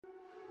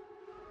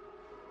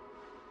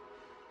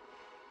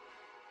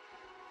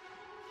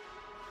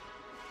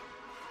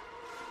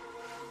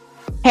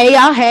Hey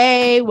y'all,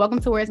 hey, welcome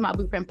to Where's My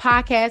Blueprint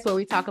podcast, where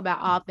we talk about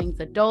all things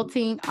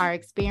adulting, our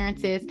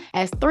experiences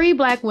as three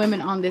Black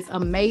women on this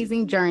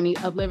amazing journey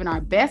of living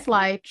our best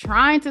life,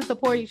 trying to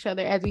support each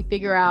other as we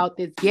figure out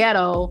this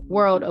ghetto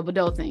world of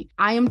adulting.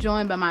 I am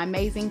joined by my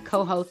amazing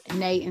co-hosts,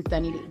 Nay and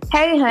Sunny D.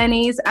 Hey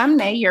honeys, I'm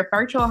Nay, your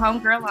virtual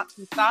homegirl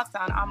with thoughts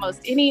on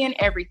almost any and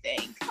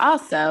everything.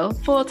 Also,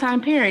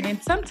 full-time parent,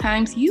 and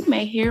sometimes you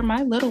may hear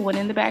my little one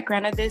in the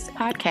background of this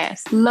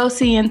podcast. Lo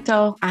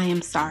siento, I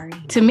am sorry.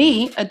 To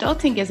me,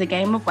 adulting is a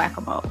game of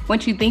whack-a-mole.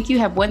 Once you think you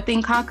have one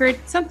thing conquered,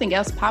 something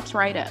else pops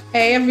right up.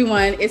 Hey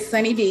everyone, it's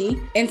Sunny D.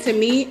 And to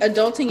me,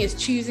 adulting is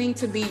choosing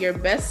to be your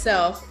best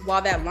self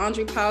while that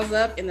laundry piles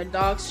up and the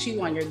dogs chew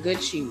on your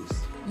good shoes.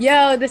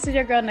 Yo, this is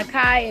your girl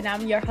Nakai, and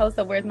I'm your host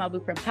of Where's My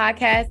Blueprint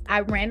podcast. I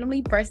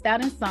randomly burst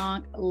out in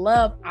song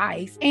Love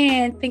Ice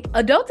and think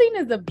adulting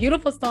is a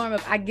beautiful storm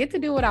of I get to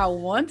do what I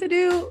want to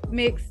do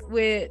mixed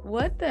with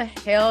what the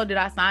hell did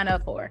I sign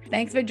up for?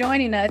 Thanks for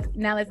joining us.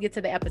 Now let's get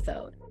to the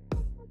episode.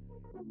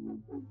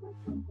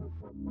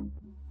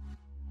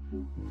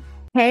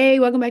 Hey,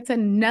 welcome back to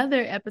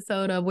another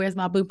episode of Where's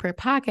My Blueprint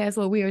podcast,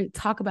 where we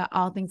talk about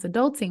all things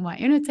adulting while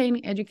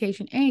entertaining,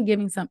 education, and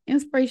giving some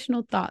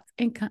inspirational thoughts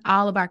and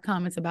all of our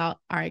comments about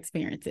our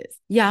experiences.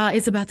 Y'all,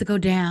 it's about to go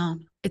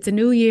down. It's a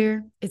new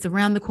year. It's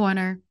around the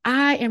corner.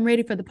 I am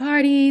ready for the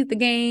parties, the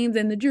games,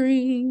 and the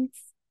drinks,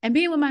 and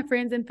being with my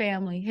friends and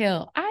family.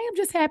 Hell, I am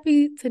just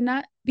happy to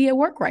not be at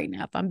work right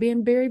now, if I'm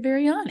being very,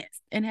 very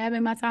honest, and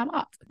having my time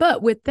off.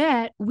 But with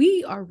that,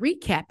 we are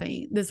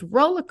recapping this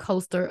roller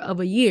coaster of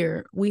a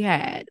year we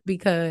had,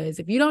 because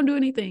if you don't do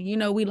anything, you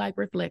know, we like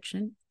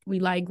reflection, we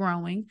like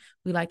growing,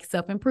 we like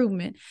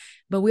self-improvement,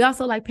 but we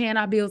also like paying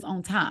our bills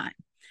on time.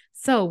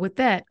 So with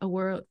that, a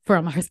word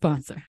from our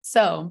sponsor.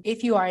 So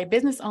if you are a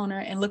business owner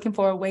and looking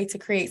for a way to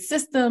create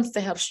systems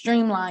to help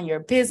streamline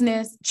your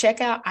business,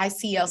 check out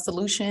ICL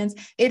Solutions.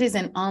 It is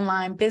an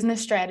online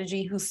business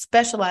strategy who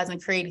specializes in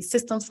creating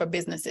systems for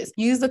businesses.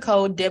 Use the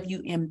code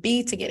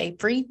WMB to get a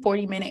free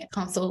 40-minute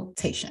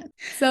consultation.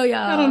 So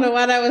y'all, I don't know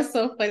why that was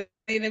so funny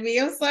to me.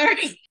 I'm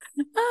sorry.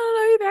 I don't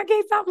know either. I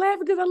can't stop laughing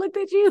because I looked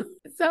at you.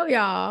 So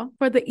y'all,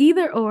 for the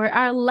either or,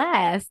 our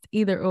last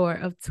either or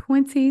of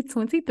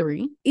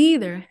 2023,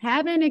 either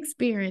have an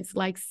experience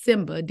like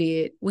Simba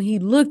did when he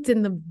looked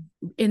in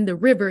the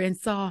river and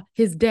saw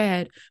his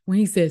dad when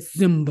he said,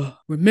 "Simba,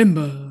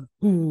 remember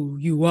who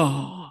you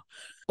are."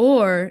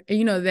 Or,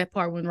 you know, that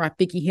part when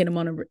Rafiki hit him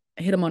on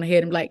the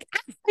head and like,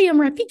 "I am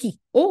Rafiki."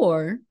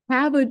 Or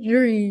have a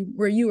dream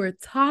where you are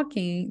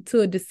talking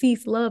to a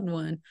deceased loved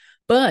one,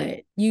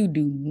 but you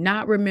do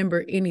not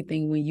remember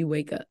anything when you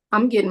wake up.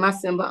 I'm getting my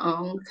Simba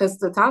on, because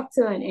to talk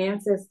to an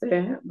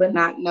ancestor but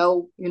not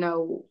know,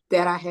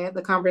 that I had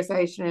the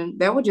conversation,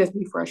 that would just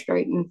be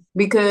frustrating.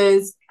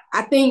 Because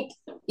I think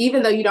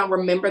even though you don't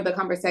remember the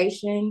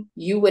conversation,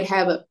 you would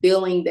have a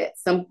feeling that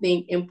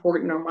something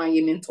important or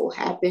monumental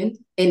happened,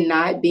 and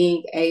not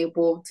being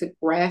able to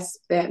grasp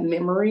that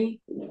memory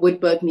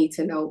would bug me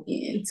to no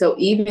end. So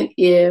even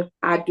if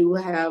I do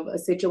have a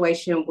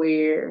situation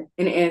where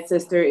an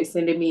ancestor is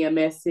sending me a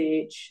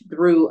message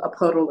through a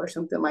puddle or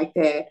something like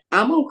that,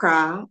 I'm gonna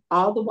cry.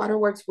 All the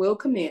waterworks will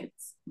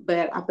commence.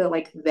 But I feel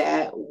like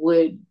that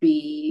would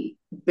be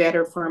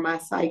better for my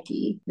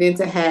psyche than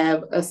to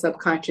have a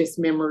subconscious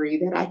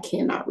memory that I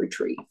cannot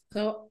retrieve.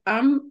 So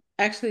I'm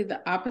actually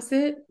the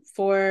opposite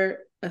for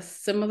a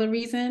similar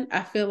reason.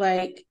 I feel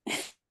like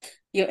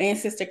your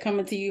ancestor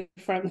coming to you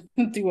from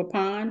through a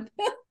pond,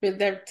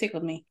 that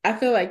tickled me. I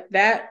feel like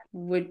that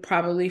would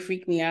probably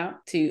freak me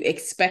out, to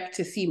expect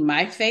to see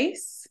my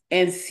face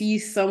and see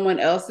someone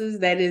else's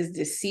that is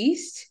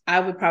deceased. I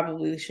would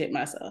probably shit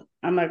myself.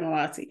 I'm not gonna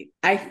lie to you.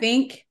 I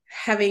think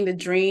having the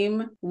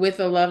dream with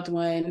a loved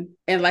one,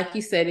 and like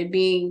you said,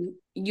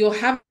 you'll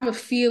have a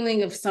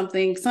feeling of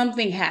something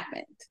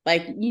happened.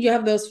 Like you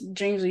have those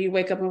dreams where you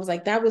wake up and was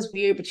like, that was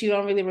weird, but you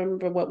don't really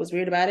remember what was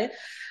weird about it.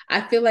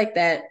 I feel like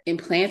that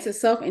implants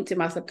itself into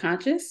my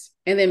subconscious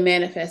and then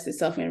manifests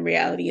itself in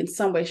reality in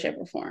some way, shape,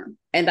 or form.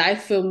 And I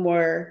feel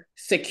more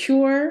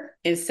secure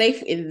and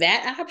safe in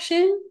that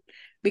option,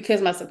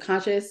 because my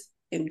subconscious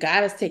and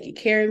God is taking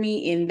care of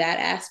me in that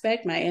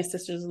aspect. My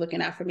ancestors are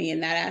looking out for me in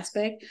that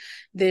aspect,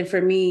 than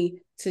for me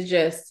to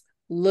just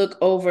look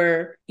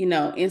over,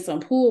 in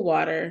some pool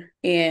water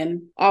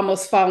and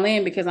almost fall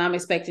in because I'm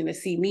expecting to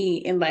see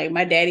me and like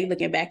my daddy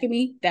looking back at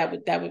me. That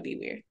would be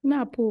weird.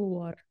 Not pool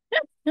water.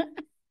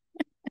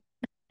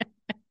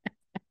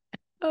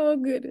 Oh,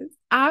 goodness.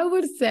 I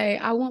would say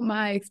I want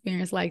my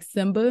experience like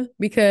Simba,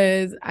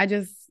 because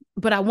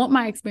but I want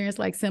my experience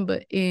like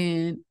Simba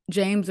in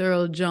James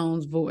Earl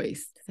Jones'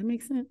 voice. Does that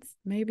make sense?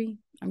 Maybe.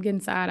 I'm getting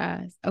side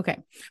eyes. Okay.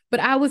 But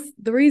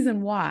the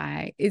reason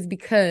why is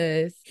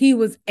because he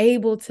was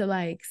able to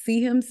like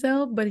see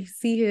himself, but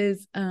see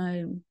his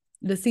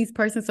deceased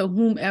person. So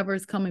whomever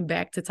is coming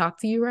back to talk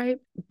to you, right?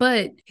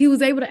 But he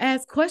was able to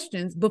ask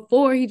questions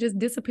before he just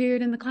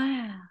disappeared in the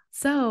cloud.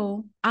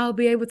 So I'll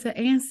be able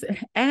to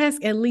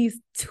ask at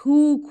least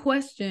 2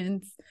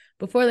 questions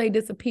before they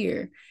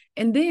disappear.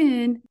 And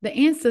then the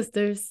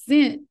ancestors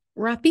sent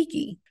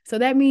Rafiki. So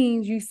that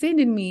means you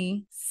sending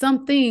me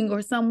something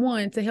or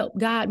someone to help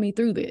guide me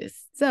through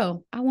this.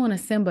 So I want a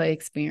Simba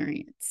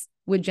experience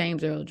with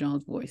James Earl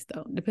Jones' voice,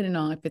 though, depending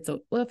on if it's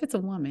a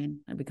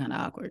woman, that'd be kind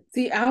of awkward.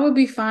 See, I would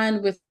be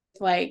fine with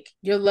like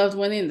your loved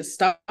one in the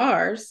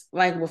stars,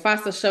 like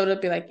Mufasa showed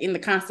up like in the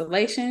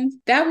constellations.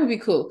 That would be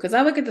cool because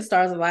I look at the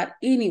stars a lot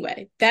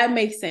anyway. That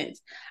makes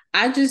sense.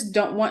 I just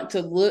don't want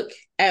to look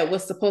at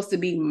what's supposed to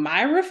be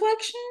my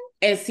reflection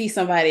and see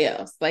somebody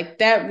else. Like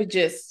that would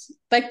just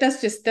like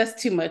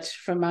that's too much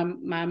for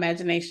my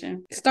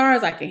imagination.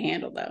 Stars I can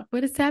handle though.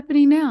 But it's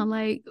happening now.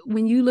 Like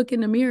when you look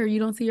in the mirror, you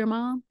don't see your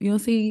mom. You don't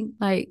see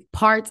like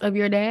parts of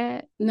your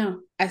dad.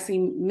 No, I see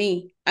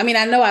me. I mean,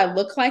 I know I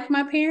look like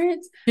my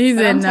parents. He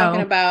said I'm no.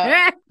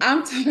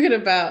 talking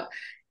about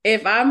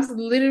if I'm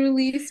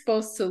literally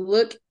supposed to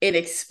look and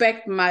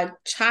expect my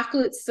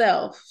chocolate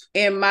self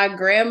and my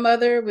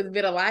grandmother with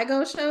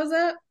vitiligo shows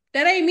up,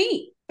 that ain't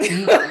me.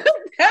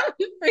 That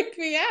would freak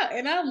me out.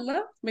 And I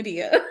love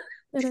Medea.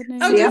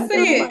 I'm just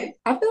saying.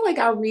 I feel like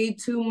I read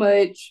too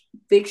much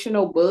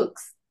fictional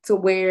books to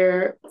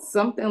where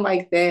something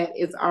like that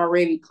is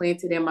already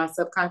planted in my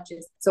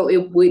subconscious. So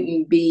it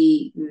wouldn't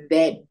be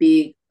that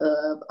big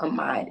of a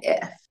mind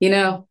F, you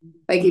know?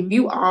 Like if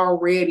you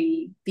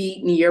already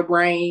feeding your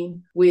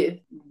brain with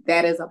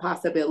that as a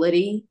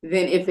possibility,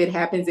 then if it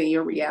happens in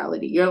your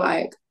reality, you're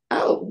like,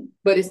 oh,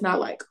 but it's not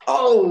like,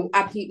 oh,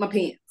 I peed my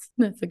pants.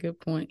 That's a good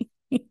point.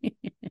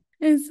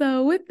 And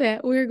so with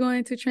that, we're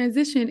going to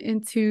transition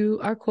into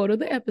our quote of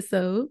the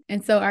episode.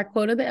 And so our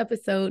quote of the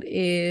episode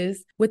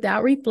is,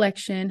 without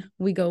reflection,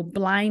 we go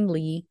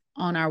blindly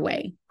on our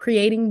way,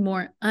 creating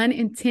more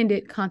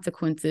unintended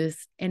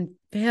consequences and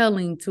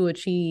failing to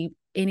achieve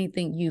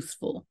anything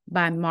useful,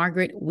 by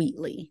Margaret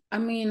Wheatley. I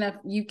mean,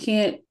 you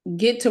can't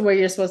get to where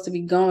you're supposed to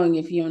be going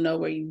if you don't know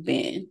where you've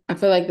been. I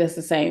feel like that's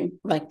the same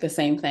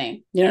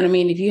thing. You know what I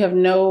mean? If you have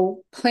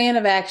no plan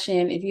of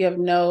action, if you have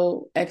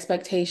no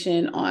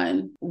expectation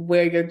on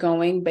where you're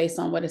going based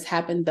on what has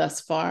happened thus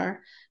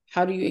far,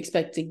 how do you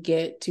expect to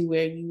get to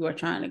where you are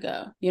trying to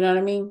go? You know what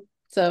I mean?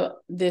 So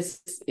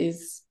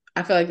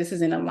I feel like this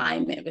is in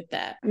alignment with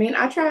that. I mean,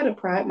 I try to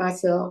pride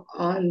myself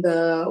on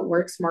the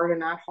work smarter,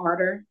 not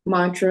harder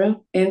mantra.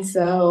 And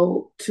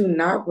so to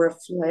not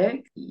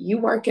reflect, you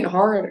working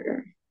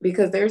harder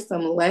because there's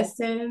some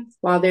lessons,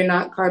 while they're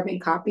not carbon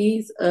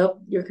copies of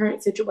your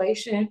current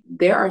situation,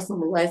 there are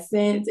some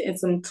lessons and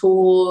some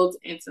tools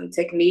and some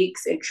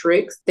techniques and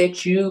tricks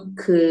that you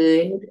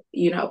could,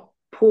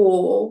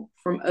 pull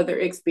from other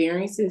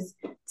experiences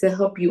to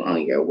help you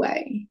on your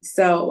way.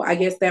 So I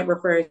guess that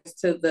refers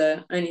to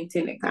the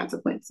unintended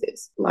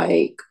consequences.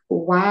 Like,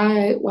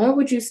 why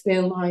would you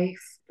spend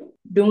life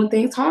doing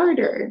things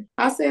harder?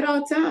 I say it all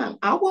the time.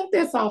 I want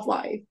that soft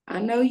life. I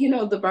know,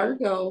 the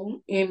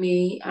Virgo in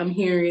me, I'm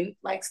hearing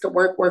likes to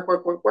work,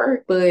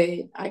 but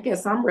I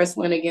guess I'm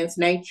wrestling against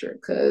nature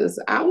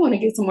because I want to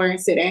get somewhere and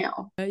sit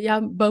down.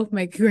 Y'all both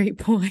make great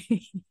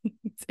points.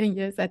 And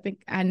yes,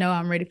 I know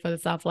I'm ready for the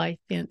soft life.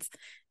 Hence,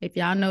 if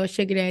y'all know a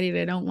sugar daddy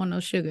that don't want no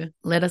sugar,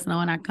 let us know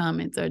in our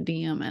comments or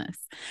DM us.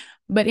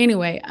 But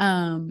anyway,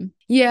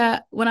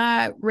 when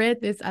I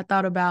read this, I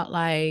thought about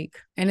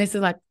and this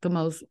is like the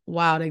most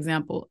wild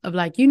example of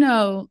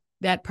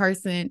that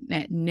person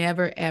that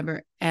never,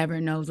 ever,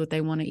 ever knows what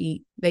they want to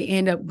eat. They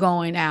end up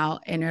going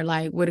out and they're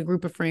like with a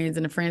group of friends,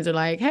 and the friends are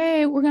like,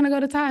 hey, we're going to go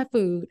to Thai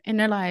food. And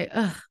they're like,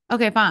 ugh,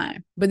 okay,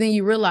 fine. But then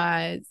you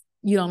realize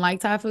you don't like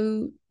Thai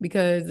food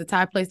because the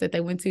Thai place that they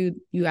went to,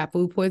 you got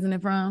food poisoning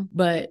from,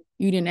 but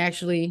you didn't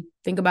actually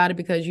think about it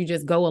because you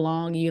just go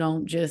along. You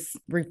don't just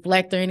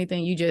reflect or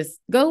anything. You just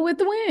go with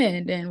the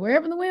wind and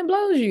wherever the wind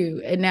blows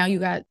you. And now you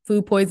got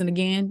food poison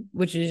again,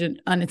 which is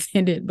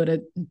unintended,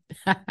 but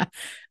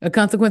a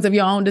consequence of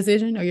your own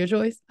decision or your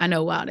choice. I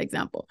know, wild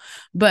example,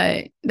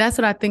 but that's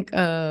what I think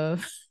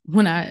of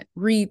when I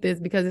read this,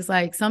 because it's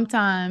like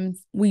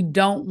sometimes we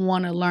don't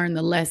want to learn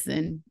the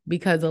lesson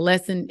because the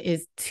lesson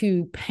is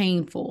too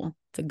painful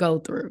to go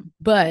through.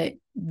 But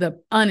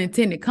the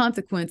unintended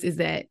consequence is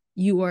that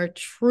you are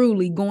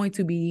truly going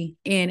to be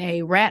in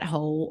a rat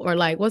hole, or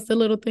what's the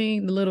little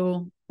thing? The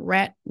little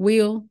rat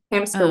wheel?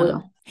 Hamster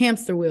wheel.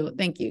 Hamster wheel.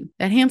 Thank you.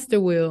 That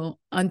hamster wheel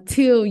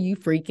until you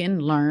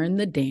freaking learn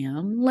the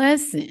damn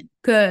lesson.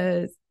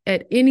 Because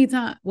at any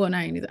time, well,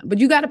 not any time, but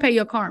you got to pay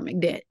your karmic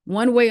debt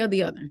one way or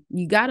the other.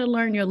 You got to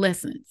learn your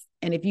lessons.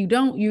 And if you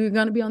don't, you're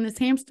going to be on this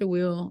hamster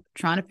wheel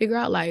trying to figure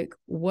out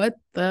what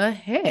the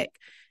heck?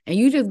 And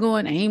you just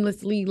going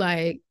aimlessly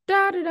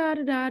da da da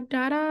da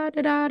da da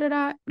da da da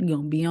da. You're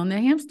going to be on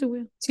that hamster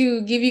wheel.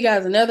 To give you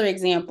guys another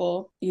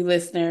example, you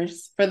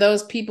listeners, for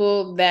those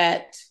people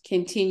that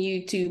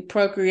continue to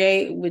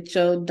procreate with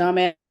your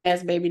dumbass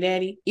baby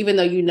daddy, even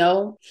though you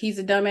know he's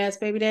a dumbass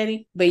baby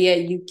daddy, but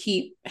yet you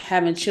keep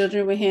having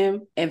children with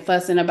him and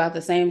fussing about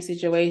the same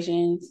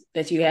situations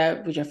that you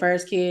have with your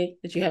first kid,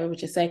 that you have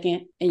with your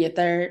second and your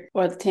third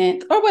or the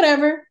 10th or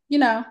whatever.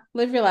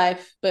 live your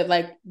life, but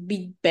like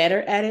be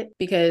better at it,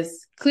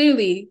 because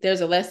clearly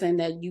there's a lesson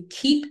that you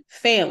keep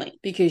failing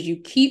because you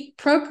keep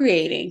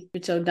procreating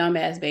with your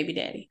dumbass baby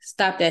daddy.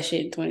 Stop that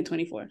shit in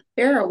 2024.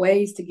 There are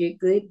ways to get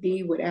good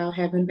D without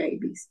having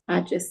babies.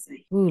 I just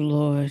say. Oh,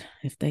 Lord,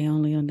 if they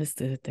only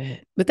understood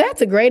that. But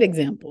that's a great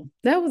example.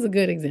 That was a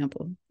good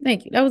example.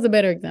 Thank you. That was a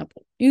better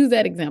example. Use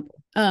that example.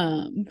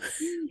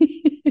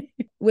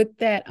 With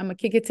that, I'm going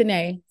to kick it to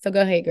Nay. So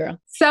go ahead, girl.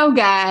 So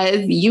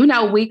guys,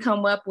 we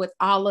come up with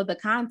all of the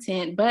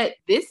content, but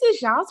this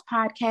is y'all's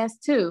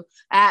podcast too,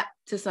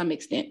 to some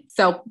extent.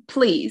 So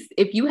please,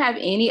 if you have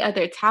any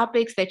other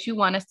topics that you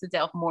want us to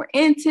delve more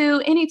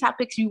into, any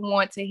topics you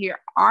want to hear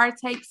our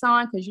takes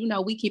on, because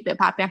we keep it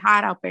popping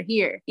hot over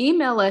here,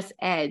 email us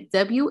at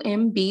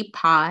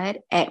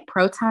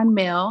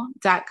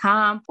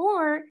wmbpod@protonmail.com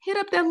or hit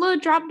up that little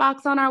drop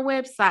box on our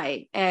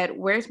website at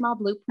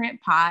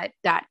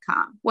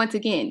where'smyblueprintpod.com. Once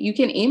again, you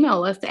can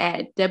email us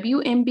at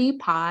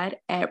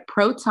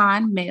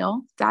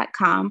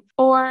wmbpod@protonmail.com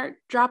or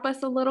drop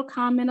us a little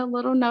comment, a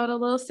little note, a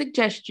little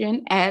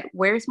suggestion at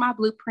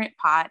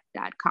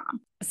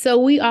where'smyblueprintpod.com. So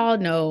we all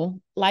know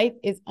life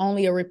is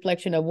only a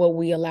reflection of what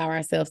we allow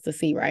ourselves to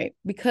see, right?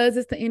 Because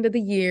it's the end of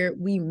the year,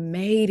 we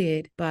made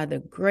it by the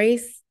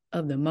grace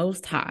of the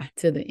Most High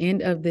to the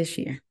end of this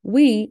year.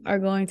 We are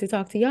going to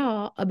talk to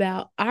y'all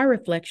about our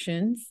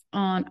reflections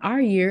on our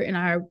year and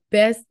our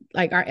best,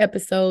 like our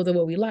episodes of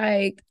what we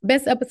liked,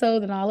 best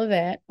episodes and all of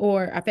that,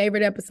 or our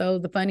favorite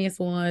episodes, the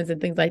funniest ones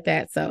and things like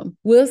that. So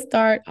we'll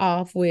start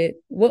off with,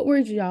 what were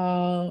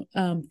y'all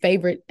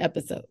favorite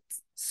episodes?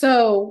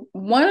 So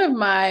one of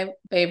my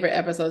favorite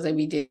episodes that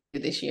we did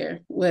this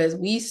year was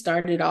we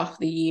started off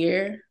the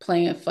year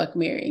playing Fuck,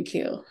 Marry, and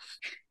Kill.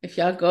 If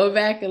y'all go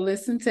back and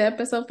listen to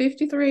episode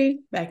 53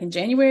 back in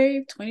January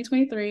of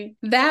 2023,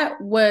 that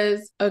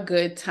was a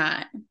good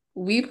time.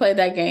 We played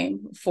that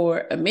game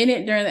for a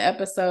minute during the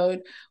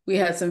episode. We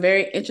had some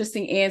very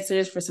interesting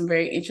answers for some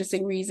very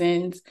interesting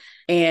reasons,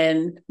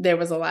 and there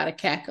was a lot of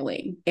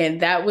cackling.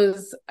 And that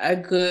was a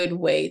good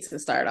way to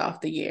start off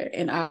the year.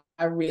 And I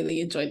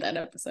really enjoyed that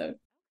episode.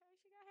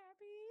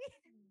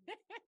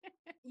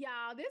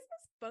 Y'all, this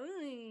was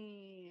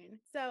fun.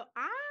 So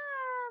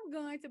I'm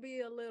going to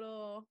be a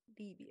little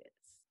devious.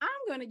 I'm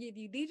going to give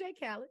you DJ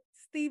Khaled,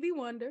 Stevie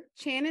Wonder,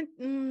 Channing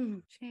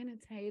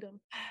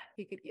Tatum.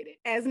 He could get it.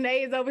 As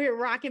Nay is over here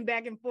rocking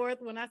back and forth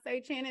when I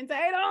say Channing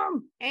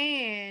Tatum,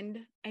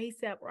 and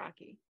A$AP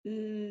Rocky.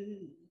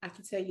 I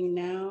can tell you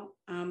now,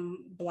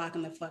 I'm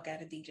blocking the fuck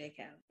out of DJ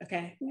Khaled.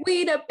 Okay.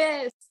 We the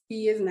best.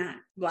 He is not.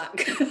 Block.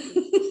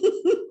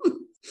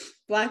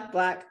 Block.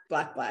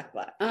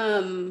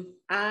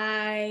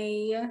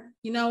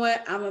 You know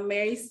what? I'm gonna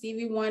marry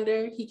Stevie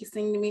Wonder. He can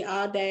sing to me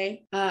all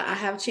day. I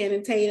have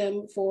Channing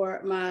Tatum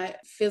for my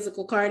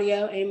physical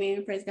cardio.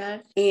 Amen. Praise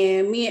God.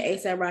 And me and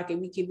A$AP Rocky,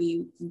 we can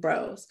be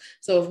bros.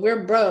 So if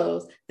we're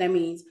bros, that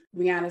means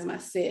Rihanna's my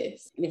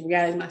sis. And if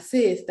Rihanna's my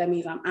sis, that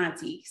means I'm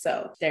auntie.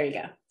 So there you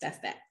go. That's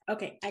that.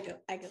 Okay, I go.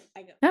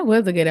 That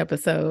was a good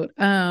episode.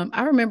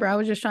 I remember I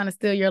was just trying to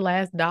steal your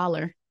last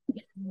dollar.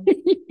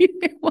 You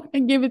didn't want to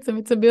give it to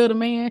me to build a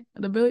man,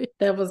 the billion.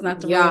 That was not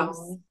the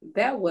Y'all,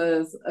 that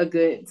was a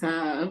good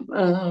time.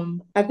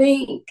 I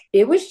think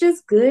it was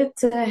just good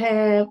to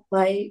have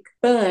like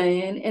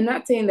fun, and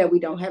not saying that we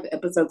don't have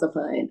episodes of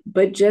fun,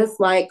 but just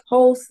like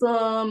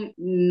wholesome,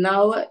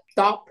 no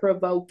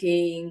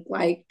thought-provoking,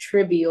 like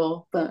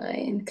trivial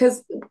fun.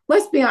 Because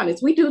let's be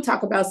honest, we do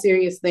talk about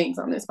serious things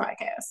on this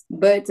podcast,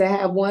 but to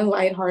have one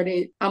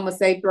lighthearted, I'm gonna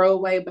say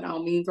throwaway, but I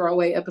don't mean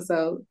throwaway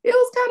episode, it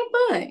was kind of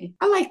fun.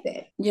 I like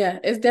that. Yeah,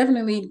 it's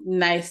definitely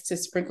nice to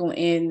sprinkle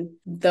in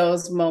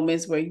those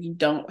moments where you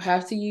don't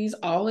have to use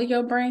all of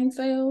your brain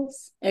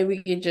cells, and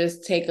we can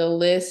just take a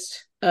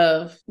list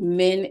of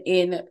men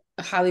in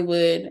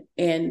Hollywood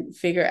and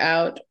figure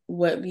out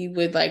what we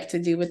would like to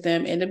do with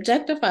them and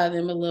objectify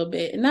them a little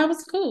bit. And that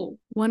was cool.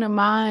 One of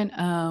mine,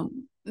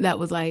 that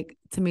was like,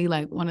 to me,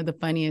 like one of the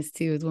funniest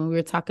too, is when we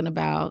were talking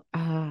about,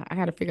 I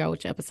got to figure out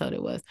which episode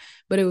it was,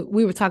 but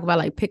we were talking about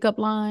like pickup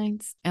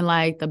lines and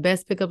like the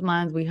best pickup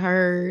lines we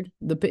heard,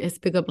 the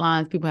best pickup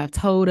lines people have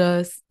told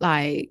us.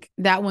 Like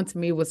that one to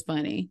me was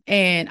funny.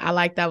 And I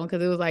like that one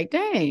because it was like,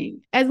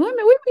 dang, as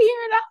women,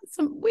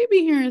 we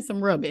be hearing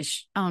some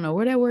rubbish. I don't know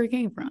where that word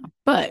came from,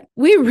 but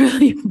we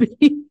really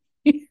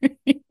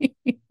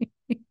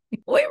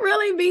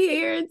be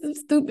hearing some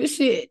stupid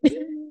shit.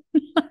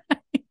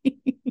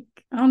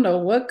 I don't know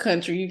what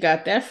country you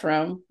got that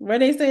from. Where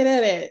they say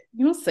that at?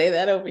 You don't say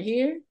that over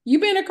here. You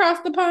been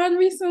across the pond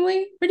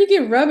recently? Where do you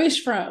get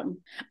rubbish from?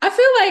 I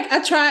feel like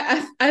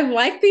I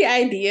like the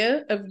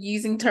idea of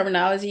using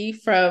terminology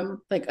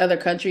from like other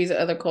countries or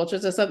other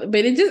cultures or something,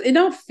 but it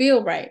don't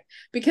feel right.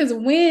 Because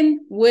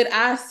when would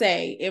I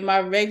say in my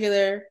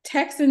regular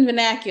Texan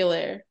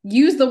vernacular,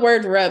 use the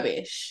word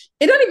rubbish?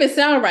 It don't even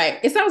sound right.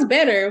 It sounds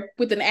better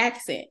with an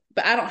accent,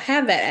 but I don't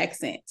have that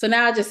accent. So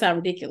now I just sound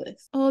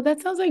ridiculous. Oh,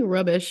 that sounds like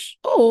rubbish.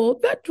 Oh,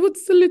 that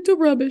was a little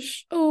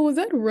rubbish. Oh, is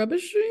that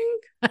rubbishing?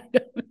 I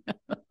don't know.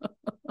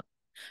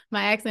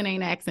 My accent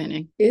ain't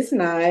accenting. It's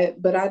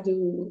not, but I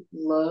do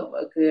love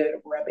a good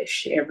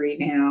rubbish every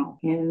now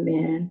and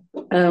then.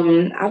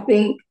 I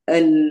think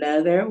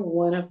another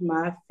one of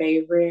my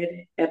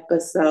favorite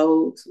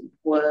episodes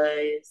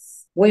was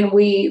when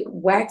we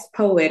waxed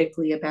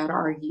poetically about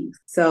our youth.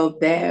 So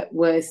that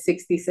was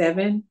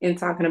 67, and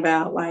talking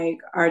about like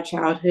our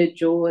childhood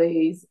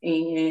joys,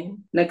 and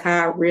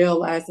Nakai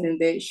realizing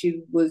that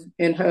she was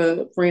and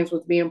her friends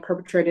was being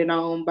perpetrated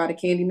on by the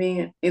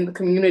Candyman in the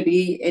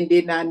community and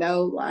did not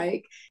know.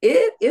 Like,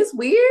 it's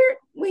weird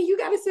when you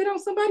got to sit on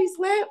somebody's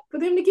lap for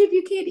them to give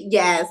you candy.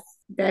 Yes,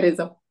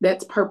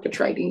 that's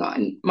perpetrating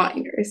on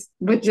minors,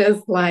 but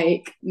just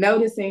like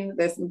noticing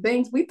that some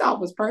things we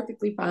thought was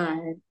perfectly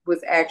fine was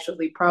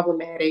actually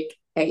problematic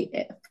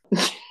AF.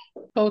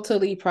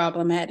 Totally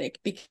problematic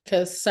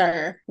because,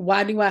 sir,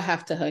 why do I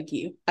have to hug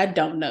you? I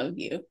don't know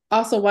you.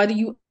 Also, why do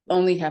you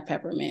only have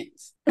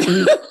peppermints?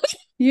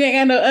 You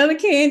ain't got no other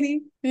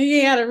candy. You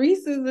ain't got a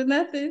Reese's or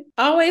nothing.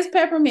 Always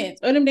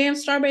peppermints or them damn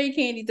strawberry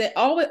candies that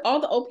all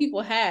the old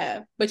people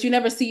have, but you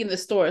never see in the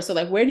store. So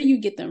like, where do you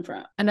get them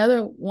from?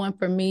 Another one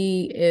for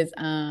me is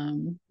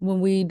when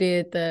we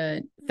did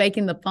the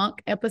Faking the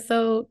Funk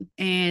episode,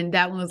 and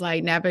that one was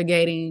like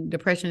navigating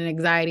depression and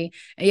anxiety.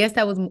 And yes,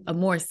 that was a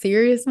more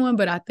serious one,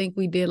 but I think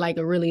we did like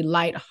a really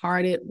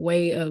lighthearted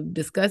way of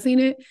discussing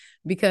it,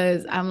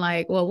 because I'm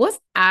like, well,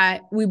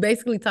 we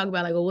basically talk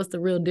about like, well, what's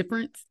the real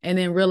difference? And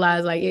then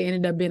realize like it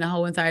ended up being a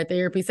whole entire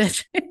therapy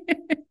session.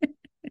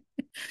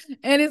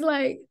 And it's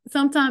like,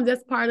 sometimes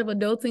that's part of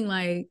adulting,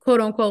 like, quote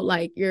unquote,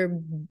 like you're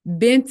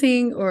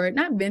venting or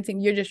not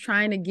venting, you're just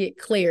trying to get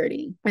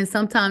clarity. And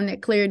sometimes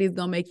that clarity is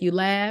going to make you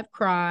laugh,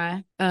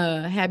 cry,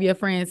 have your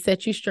friends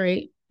set you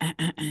straight,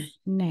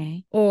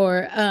 nay,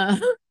 or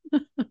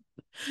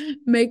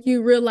make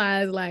you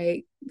realize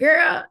like,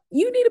 girl,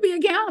 you need to be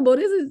accountable.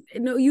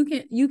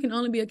 You can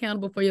only be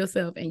accountable for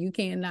yourself, and you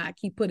cannot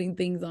keep putting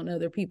things on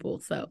other people.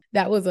 So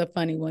that was a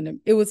funny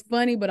one. It was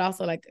funny, but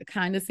also like a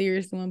kind of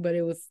serious one, but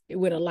it was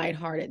with a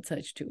lighthearted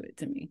touch to it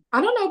to me. I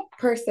don't know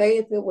per se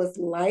if it was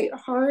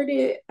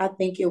lighthearted. I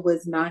think it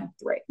was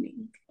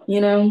non-threatening,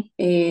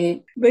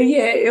 but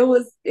yeah,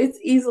 it's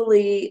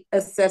easily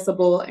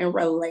accessible and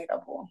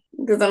relatable.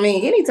 Because I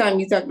mean, anytime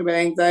you talk about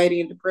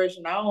anxiety and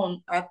depression,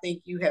 I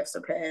think you have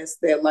surpassed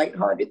that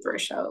lighthearted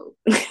threshold.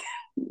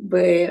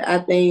 But I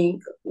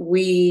think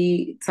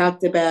we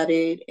talked about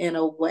it in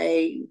a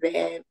way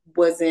that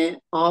wasn't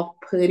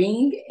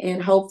off-putting,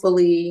 and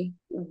hopefully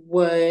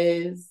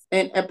was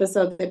an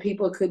episode that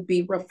people could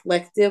be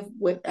reflective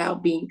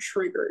without being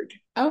triggered.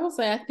 I will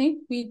say, I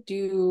think we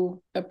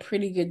do a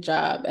pretty good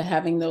job at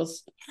having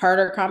those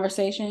harder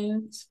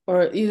conversations,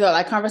 or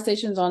like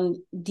conversations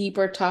on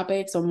deeper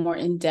topics or more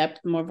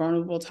in-depth, more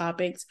vulnerable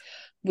topics,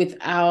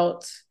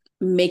 without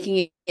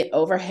making it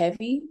over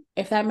heavy,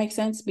 if that makes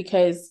sense.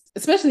 Because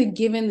especially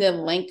given the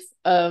length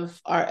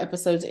of our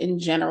episodes in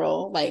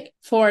general, like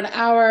for an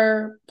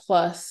hour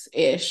plus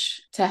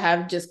ish, to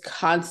have just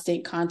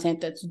constant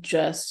content that's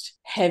just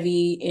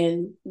heavy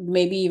and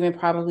maybe even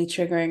probably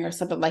triggering or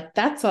something, like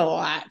that's a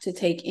lot to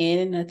take in.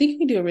 And I think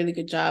we do a really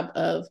good job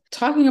of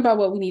talking about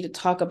what we need to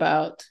talk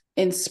about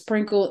and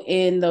sprinkle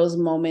in those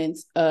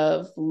moments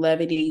of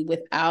levity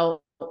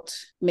without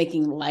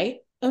making light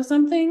of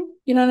something,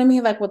 you know what I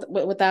mean? Like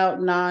without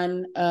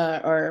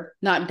or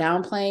not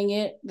downplaying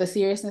it, the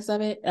seriousness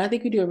of it. And I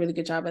think we do a really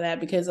good job of that,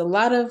 because a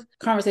lot of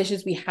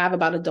conversations we have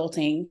about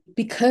adulting,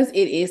 because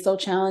it is so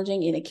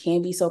challenging and it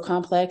can be so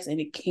complex and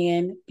it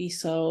can be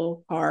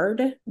so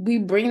hard, we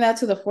bring that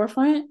to the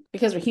forefront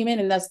because we're human,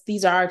 and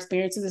these are our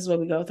experiences. This is what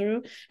we go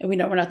through, and we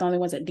know we're not the only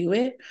ones that do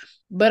it.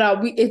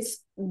 But it's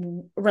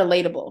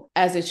relatable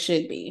as it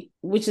should be,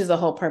 which is the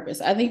whole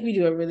purpose. I think we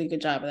do a really good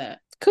job of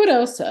that.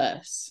 Kudos to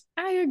us.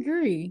 I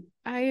agree.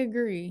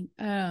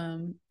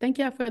 Thank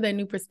y'all for that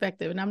new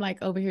perspective. And I'm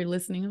like over here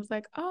listening. I was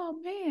like, oh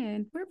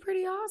man, we're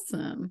pretty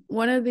awesome.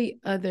 One of the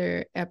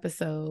other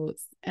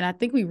episodes, and I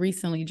think we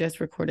recently just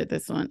recorded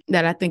this one,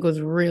 that I think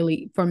was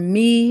really, for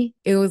me,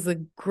 it was a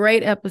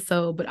great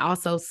episode, but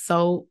also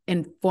so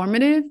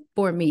informative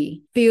for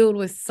me, filled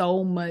with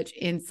so much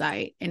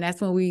insight. And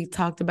that's when we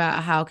talked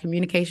about how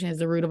communication is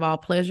the root of all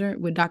pleasure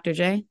with Dr.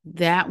 J.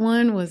 That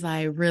one was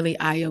like really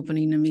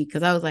eye-opening to me,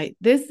 because I was like,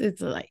 this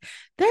is like,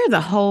 there's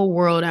a whole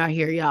world out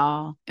here,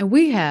 y'all. And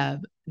we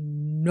have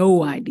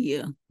no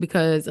idea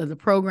because of the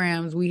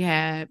programs we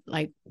have,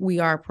 like we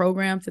are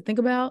programmed to think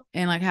about,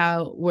 and like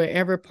how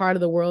wherever part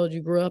of the world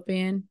you grew up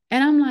in.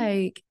 And I'm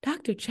like,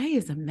 Dr. J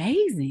is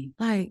amazing.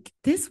 Like,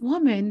 this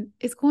woman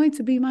is going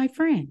to be my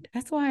friend.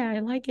 That's why I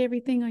like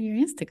everything on your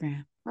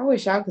Instagram. I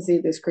wish y'all could see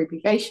this creepy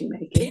face she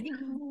making.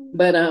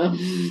 But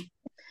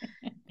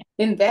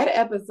in that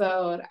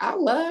episode, I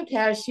loved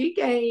how she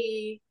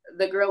gave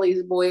the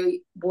girlies,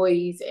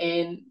 boys,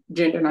 and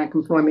gender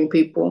non-conforming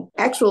people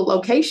actual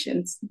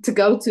locations to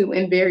go to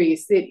in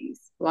various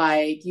cities.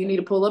 Like, you need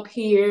to pull up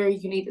here,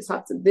 you need to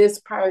talk to this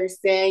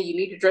person, you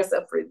need to dress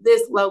up for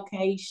this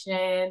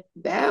location.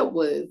 That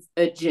was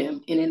a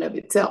gem in and of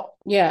itself.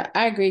 Yeah,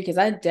 I agree, because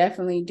I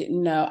definitely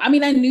didn't know. I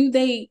mean, I knew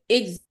they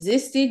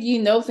existed,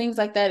 things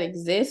like that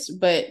exist,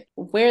 but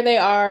where they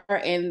are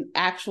and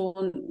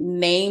actual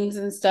names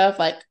and stuff,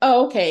 like,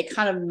 oh, okay, it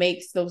kind of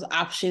makes those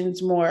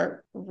options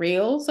more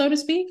real, so to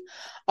speak.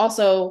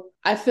 Also,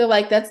 I feel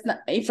like that's not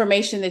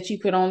information that you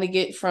could only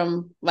get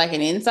from like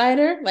an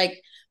insider.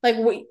 Like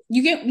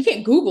you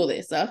can't Google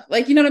this stuff.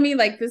 Like, you know what I mean?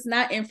 Like, there's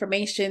not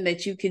information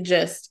that you could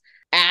just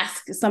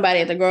ask somebody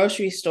at the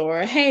grocery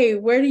store, hey,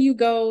 where do you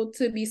go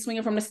to be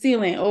swinging from the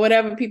ceiling, or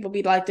whatever people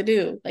be like to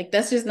do. Like,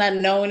 that's just not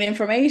known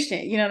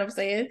information. You know what I'm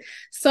saying?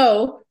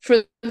 So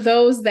for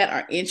those that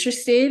are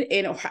interested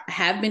and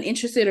have been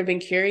interested or been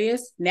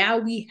curious, now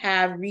we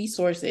have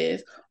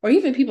resources, or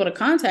even people to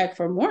contact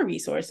for more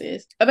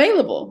resources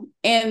available.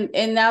 And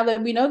now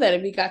that we know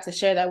that, we got to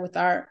share that with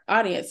our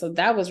audience. So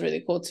that was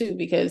really cool too,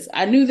 because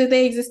I knew that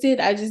they existed.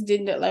 I just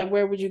didn't, like,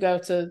 where would you go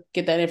to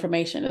get that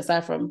information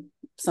aside from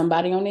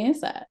somebody on the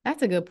inside?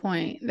 That's a good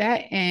point.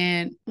 That,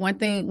 and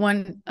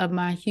one of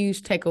my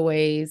huge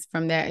takeaways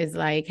from that is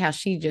like how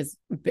she just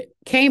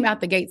came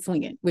out the gate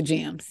swinging with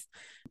gems.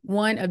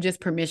 One of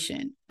just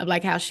permission, of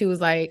like how she was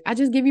like, I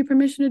just give you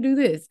permission to do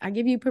this. I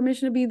give you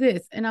permission to be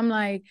this. And I'm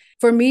like,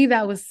 for me,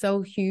 that was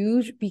so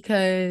huge,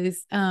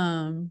 because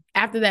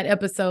after that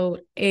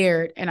episode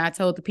aired and I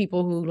told the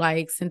people who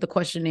like sent the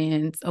question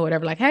in or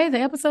whatever, like, hey, the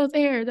episode's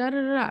aired, da,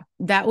 da, da, da.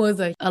 That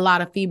was a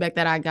lot of feedback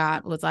that I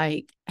got, was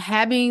like,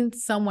 having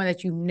someone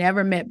that you've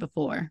never met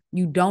before,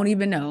 you don't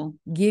even know,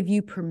 give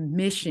you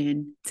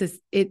permission to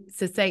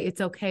say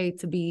it's okay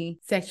to be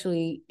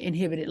sexually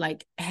inhibited,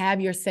 like have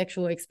your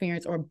sexual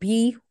experience or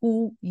be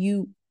who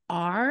you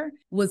are,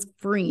 was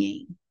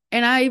freeing.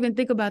 And I even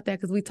think about that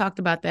because we talked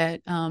about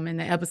that in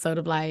the episode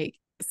of like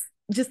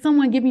just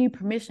someone giving you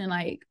permission.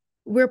 Like,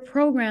 we're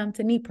programmed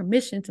to need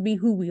permission to be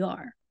who we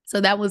are. So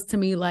that was, to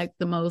me, like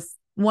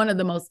one of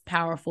the most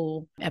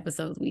powerful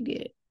episodes we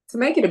did. To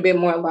make it a bit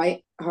more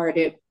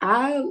lighthearted,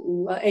 I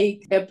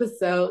like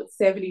episode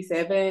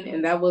 77,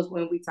 and that was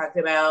when we talked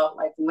about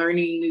like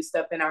learning new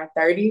stuff in our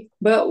 30s.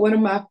 But one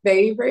of my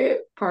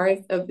favorite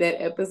parts of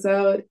that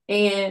episode,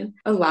 and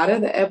a lot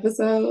of the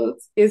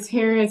episodes, is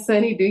hearing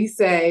Sunny D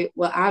say,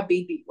 well, I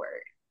be the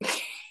word.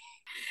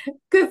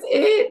 Because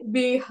it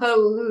be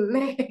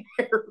hilarious.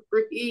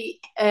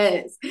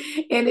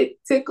 And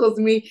it tickles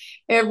me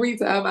every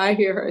time I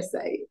hear her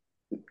say it.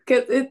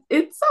 Because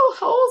it's so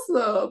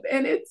wholesome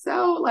and it's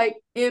so like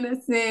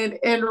innocent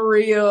and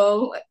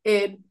real.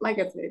 And like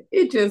I said,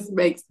 it just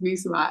makes me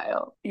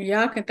smile.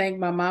 Y'all can thank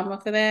my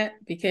mama for that,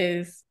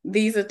 because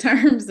these are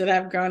terms that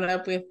I've grown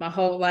up with my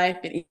whole life.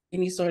 And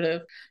any sort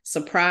of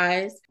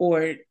surprise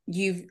or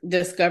you've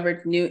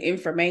discovered new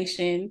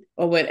information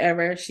or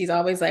whatever, she's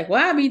always like,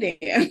 well, I'll be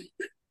damned.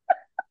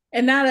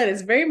 And now that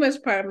is very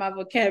much part of my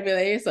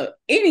vocabulary. So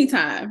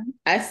anytime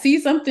I see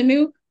something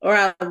new, or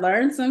I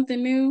learn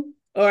something new,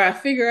 or I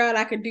figure out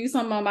I could do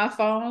something on my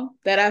phone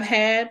that I've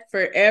had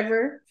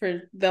forever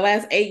for the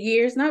last 8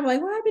 years, and I'm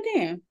like, well, I'll be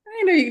damned. I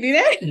didn't know you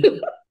could do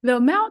that. The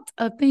amount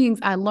of things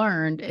I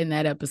learned in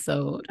that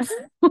episode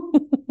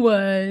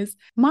was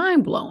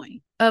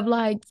mind-blowing. Of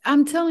like,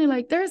 I'm telling you,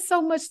 like, there's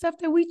so much stuff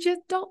that we just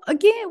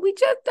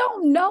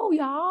don't know,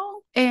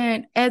 y'all.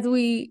 And as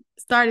we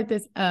started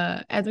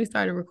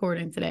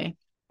recording today,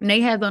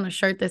 Nate has on a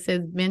shirt that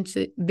says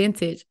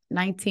vintage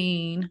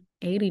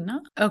 1989.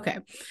 Okay.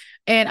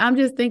 And I'm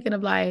just thinking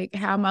of like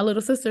how my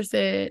little sister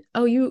said,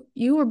 oh, you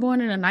were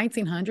born in the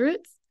 1900s?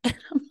 And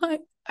I'm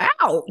like,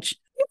 ouch.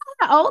 You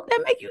know how old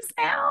that make you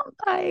sound?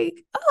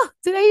 Like, oh,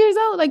 today years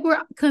old. Like, we're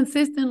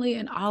consistently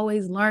and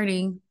always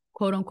learning,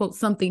 quote unquote,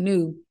 something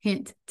new.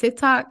 Hint,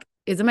 TikTok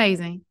is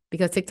amazing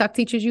because TikTok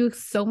teaches you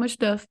so much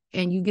stuff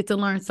and you get to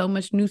learn so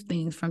much new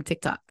things from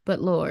TikTok.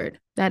 But Lord,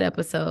 that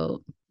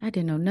episode, I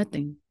didn't know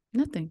nothing,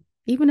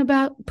 even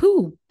about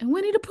Pooh and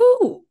Winnie the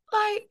Pooh,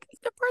 like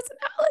the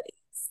personality.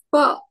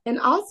 Well, and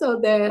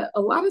also that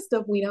a lot of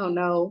stuff we don't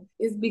know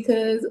is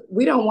because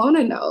we don't want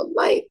to know.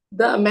 Like,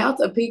 the amount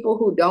of people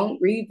who don't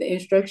read the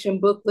instruction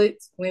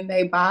booklets when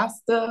they buy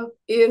stuff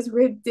is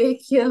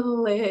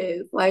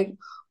ridiculous. Like,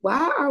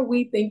 why are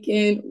we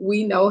thinking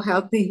we know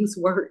how things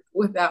work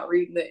without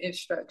reading the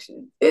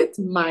instructions? It's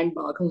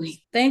mind-boggling.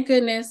 Thank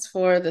goodness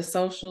for the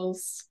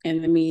socials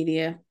and the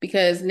media,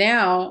 because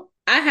now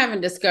I haven't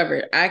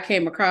discovered. I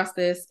came across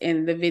this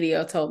and the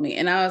video told me,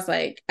 and I was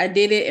like, I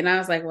did it, and I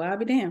was like, well, I'll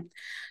be damned.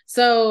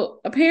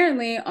 So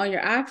apparently on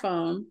your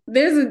iPhone,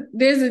 there's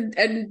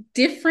a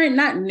different,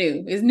 not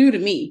new, it's new to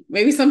me.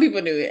 Maybe some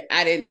people knew it.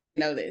 I didn't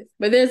know this.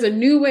 But there's a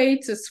new way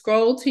to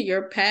scroll to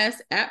your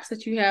past apps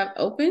that you have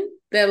open.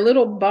 That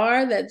little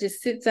bar that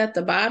just sits at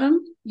the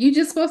bottom, you're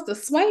just supposed to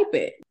swipe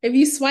it. If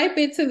you swipe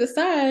it to the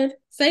side,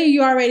 say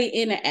you're already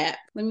in an app.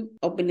 Let me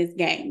open this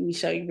game. Let me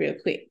show you real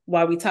quick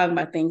while we're talking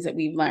about things that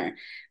we've learned.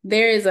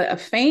 There is a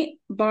faint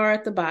bar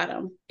at the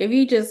bottom. If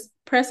you just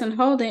press and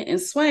hold it and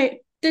swipe,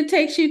 it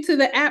takes you to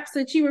the apps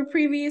that you were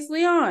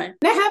previously on.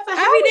 Now, how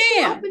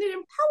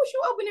was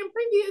you opening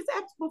previous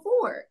apps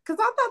before? Because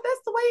I thought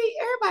that's the way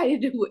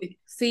everybody do it.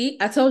 See,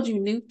 I told you,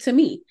 new to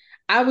me.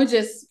 I would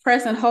just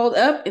press and hold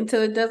up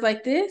until it does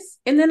like this.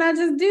 And then I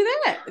just do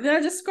that. And then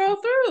I just scroll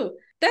through.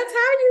 That's how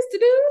I used to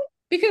do it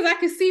because I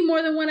could see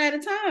more than one at a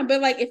time. But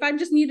like, if I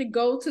just need to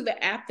go to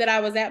the app that I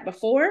was at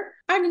before,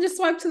 I can just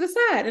swipe to the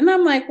side. And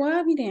I'm like, well,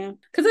 I'll be damned.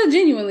 Because I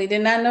genuinely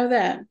did not know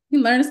that.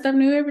 You learn stuff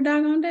new every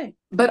doggone day.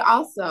 But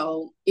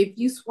also, if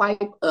you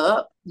swipe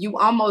up, you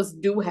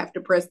almost do have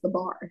to press the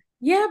bar.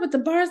 Yeah, but the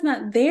bar's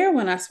not there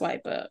when I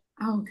swipe up.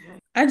 Okay.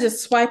 I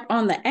just swipe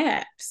on the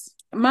apps.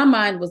 My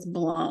mind was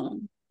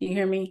blown. You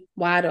hear me?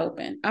 Wide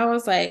open. I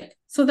was like,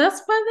 so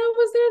that's why that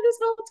was there this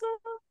whole time?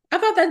 I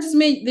thought that just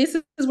meant this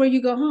is where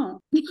you go home.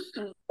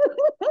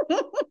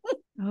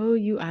 Oh,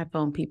 you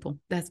iPhone people.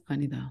 That's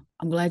funny though.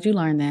 I'm glad you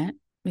learned that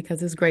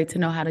because it's great to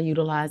know how to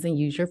utilize and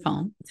use your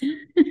phone.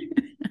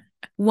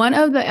 One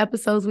of the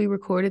episodes we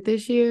recorded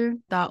this year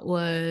thought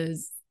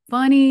was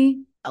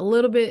funny, a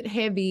little bit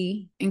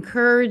heavy,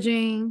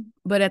 encouraging,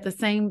 but at the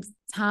same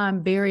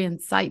time, very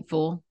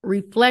insightful,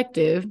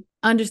 reflective,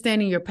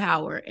 understanding your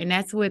power. And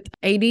that's with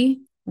AD.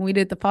 When we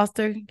did the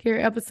foster care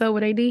episode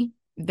with AD,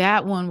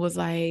 that one was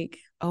like,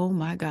 oh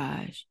my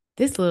gosh,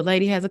 this little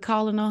lady has a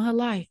calling on her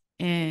life.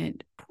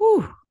 And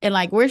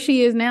like where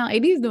she is now,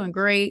 AD is doing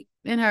great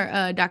in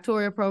her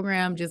doctoral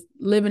program, just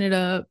living it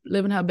up,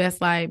 living her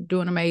best life,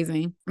 doing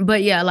amazing.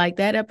 But yeah, like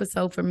that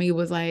episode for me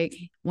was like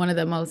hands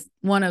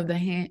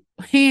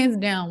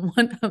down,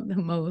 one of the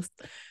most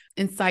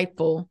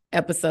insightful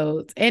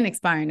episodes and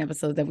inspiring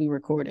episodes that we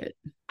recorded.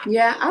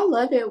 Yeah, I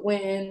love it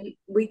when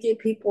we get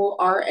people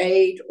our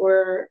age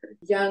or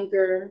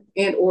younger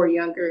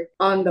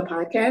on the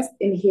podcast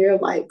and hear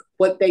like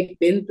what they've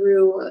been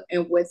through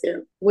and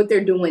what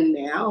they're doing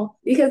now,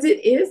 because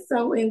it is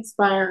so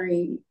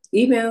inspiring.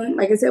 Even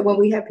like I said, when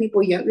we have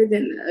people younger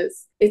than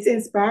us, it's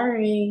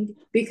inspiring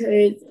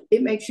because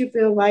it makes you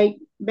feel like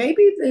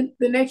maybe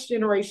the next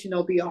generation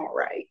will be all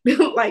right.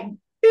 Like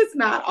it's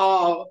not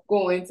all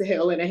going to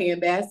hell in a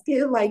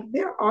handbasket. Like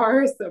there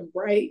are some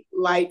bright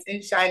lights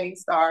and shining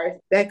stars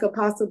that could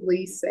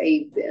possibly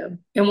save them.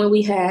 And when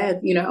we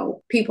have,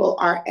 people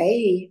our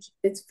age,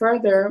 it's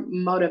further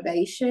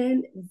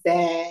motivation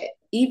that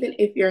even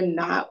if you're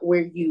not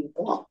where you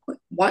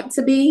want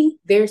to be,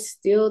 there's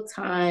still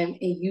time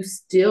and you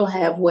still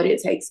have what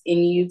it takes in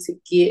you to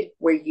get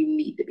where you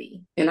need to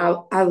be. And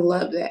I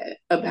love that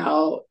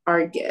about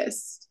our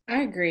guests.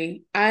 I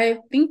agree. I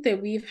think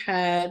that we've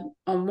had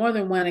on more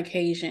than one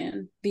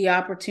occasion the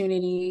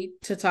opportunity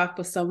to talk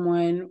with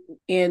someone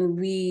and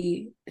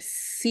we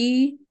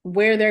see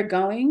where they're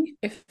going,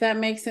 if that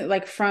makes it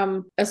like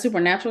from a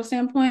supernatural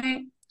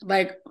standpoint.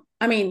 Like,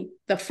 I mean,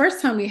 the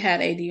first time we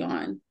had AD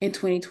on in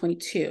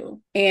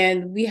 2022,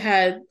 and we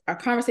had our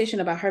conversation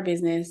about her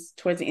business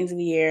towards the end of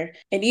the year,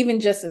 and even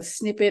just a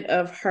snippet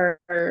of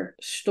her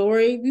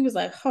story, we was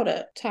like, hold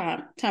up,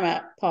 time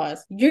out,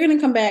 pause. You're gonna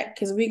come back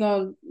because we're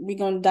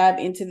gonna dive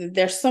into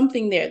there's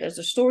something there. There's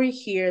a story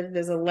here.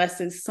 There's a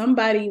lesson.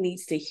 Somebody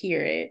needs to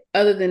hear it.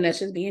 Other than us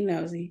just being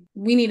nosy,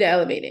 we need to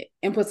elevate it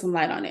and put some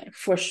light on it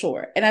for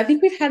sure. And I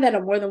think we've had that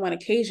on more than one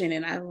occasion.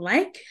 And I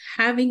like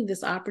having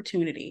this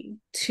opportunity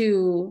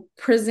to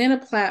present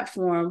a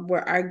platform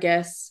where our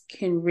guests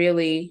can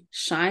really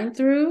shine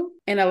through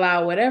and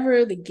allow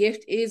whatever the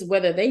gift is,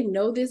 whether they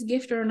know this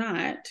gift or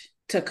not,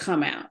 to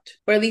come out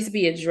or at least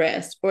be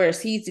addressed or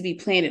seeds to be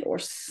planted or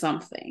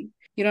something.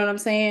 You know what I'm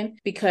saying?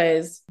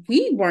 Because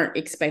we weren't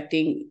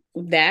expecting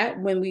that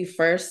when we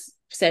first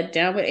sat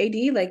down with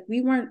AD. Like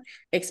we weren't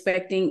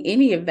expecting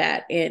any of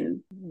that.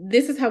 And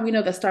this is how we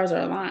know the stars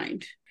are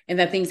aligned and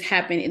that things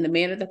happen in the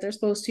manner that they're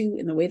supposed to,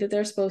 in the way that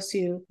they're supposed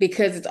to,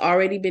 because it's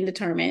already been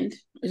determined.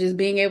 Just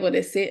being able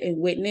to sit and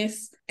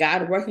witness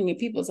God working in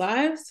people's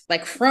lives,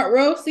 like front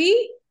row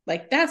seat,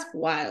 like that's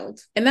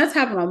wild. And that's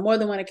happened on more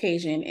than one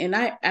occasion. And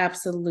I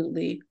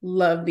absolutely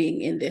love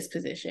being in this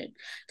position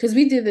because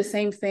we did the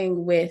same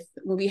thing with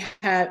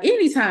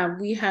anytime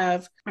we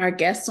have our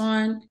guests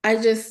on. I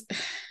just,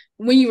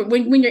 when you're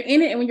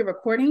in it and when you're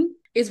recording,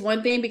 is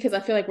one thing because I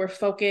feel like we're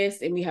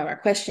focused and we have our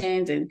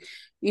questions and,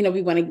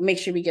 we want to make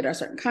sure we get our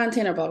certain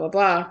content or blah, blah,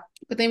 blah.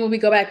 But then when we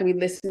go back and we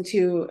listen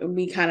to, and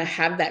we kind of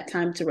have that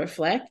time to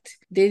reflect,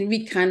 then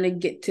we kind of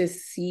get to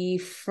see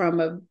from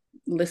a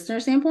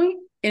listener standpoint.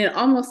 And it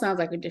almost sounds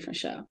like a different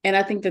show. And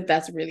I think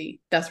that's really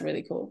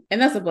cool.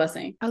 And that's a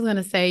blessing. I was going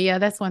to say, yeah,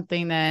 that's one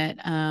thing that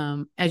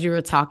as you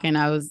were talking,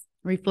 I was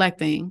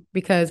reflecting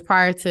because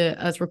prior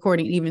to us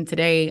recording, even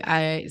today,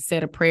 I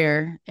said a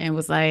prayer and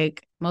was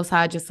like, Most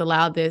High, just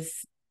allow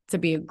this to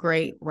be a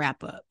great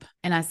wrap up.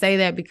 And I say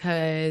that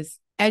because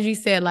as you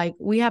said, like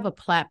we have a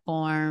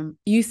platform.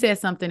 You said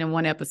something in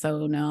one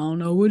episode. Now I don't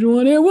know which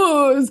one it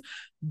was,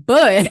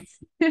 but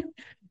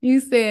you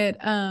said,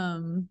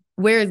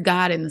 where is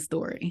God in the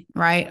story,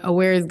 right? Or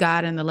where is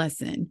God in the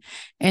lesson?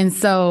 And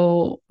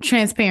so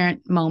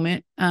transparent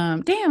moment.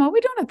 Damn, are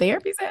we doing a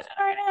therapy session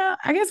right now?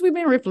 I guess we've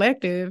been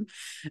reflective,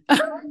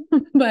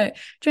 but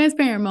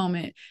transparent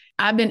moment.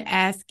 I've been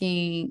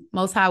asking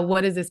Most High,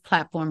 what is this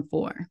platform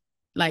for?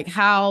 Like,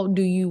 how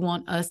do you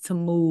want us to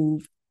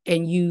move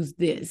and use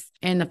this.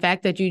 And the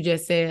fact that you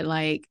just said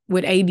like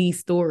with AD's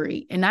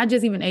story, and not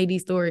just even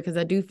AD's story, because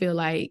I do feel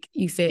like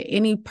you said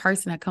any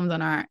person that comes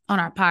on our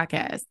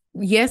podcast,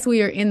 yes,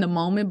 we are in the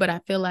moment, but I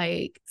feel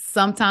like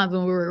sometimes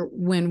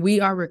when we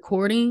are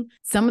recording,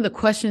 some of the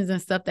questions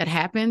and stuff that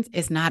happens,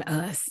 it's not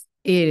us.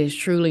 It is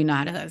truly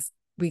not us.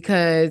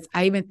 Because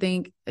I even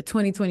think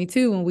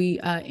 2022 when we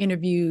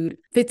interviewed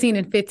 15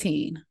 and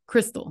 15,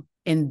 Crystal,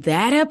 in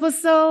that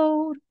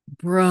episode,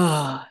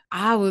 bruh,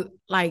 I was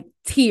like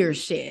tears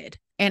shed.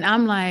 And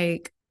I'm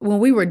like, when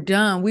we were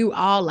done, we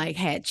all like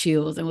had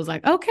chills and was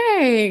like,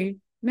 okay,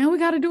 now we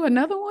got to do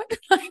another one.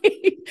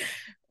 Like,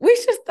 we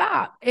should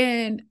stop.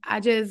 And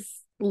I just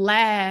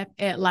laugh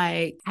at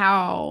like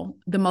how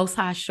the Most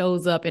High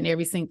shows up in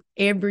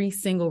every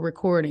single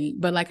recording.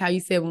 But like how you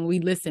said, when we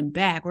listen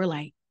back, we're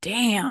like,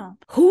 damn,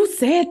 who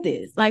said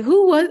this? Like,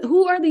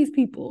 who are these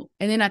people?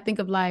 And then I think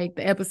of like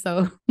the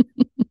episode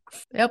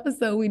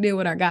we did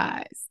with our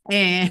guys,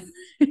 and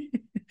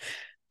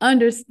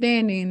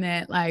understanding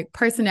that like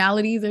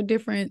personalities are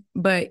different,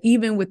 but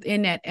even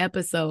within that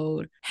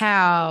episode,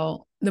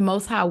 how the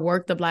Most High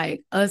worked of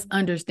like us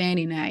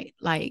understanding that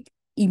like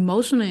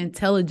emotional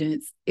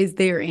intelligence is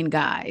there in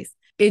guys.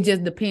 It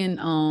just depends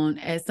on,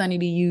 as Sunny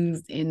D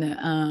used in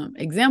the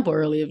example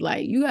earlier, of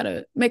like, you got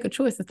to make a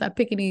choice and stop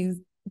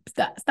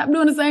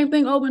doing the same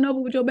thing over and over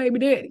with your baby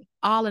daddy.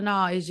 All in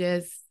all, it's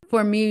just,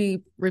 for me,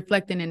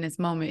 reflecting in this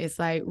moment, it's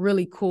like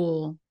really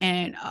cool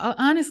and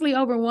honestly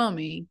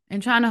overwhelming,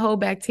 and trying to hold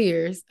back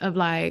tears of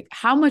like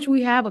how much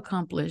we have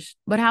accomplished,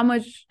 but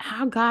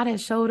how God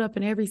has showed up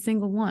in every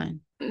single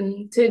one.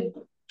 To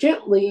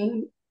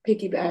gently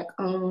piggyback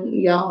on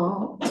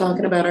y'all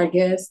talking about our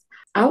guests,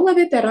 I love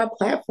it that our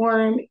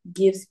platform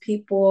gives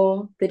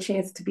people the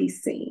chance to be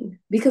seen,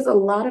 because a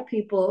lot of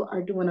people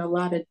are doing a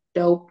lot of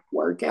dope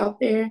work out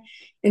there,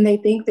 and they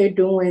think they're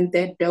doing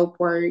that dope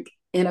work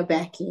in a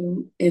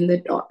vacuum in the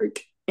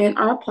dark. And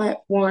our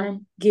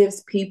platform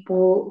gives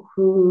people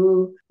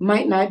who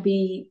might not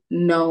be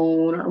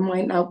known or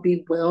might not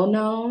be well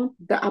known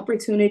the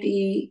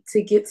opportunity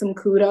to get some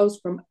kudos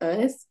from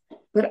us,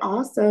 but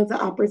also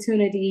the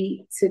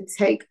opportunity to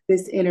take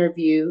this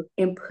interview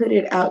and put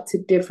it out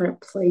to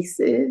different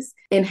places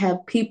and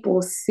have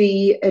people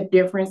see a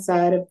different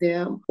side of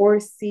them, or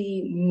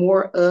see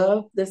more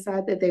of the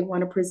side that they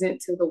want to present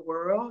to the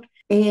world,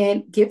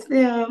 and give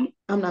them,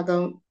 I'm not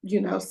going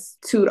to,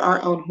 toot our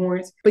own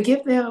horns, but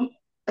give them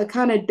a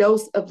kind of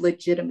dose of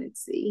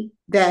legitimacy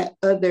that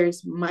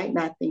others might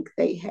not think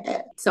they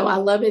had. So I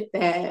love it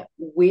that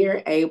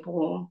we're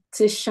able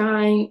to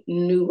shine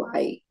new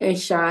light and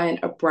shine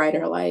a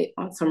brighter light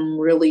on some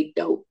really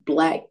dope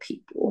Black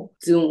people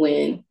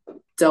doing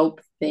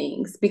dope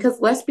things. Because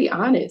let's be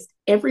honest,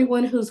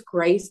 everyone who's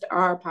graced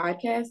our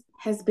podcast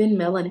has been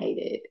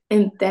melanated,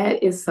 and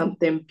that is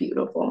something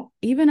beautiful.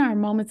 Even our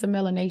moments of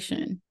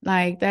melanation,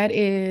 like that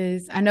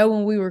is, I know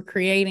when we were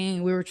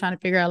creating, we were trying to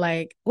figure out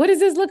like, what does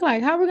this look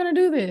like? How are we going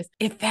to do this?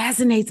 It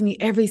fascinates me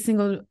every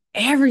single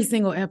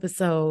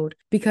episode,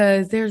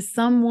 because there's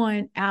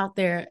someone out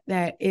there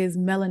that is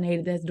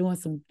melanated, that's doing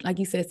some, like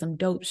you said, some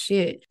dope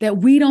shit that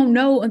we don't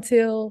know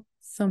until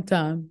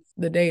sometimes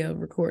the day of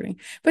recording.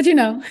 But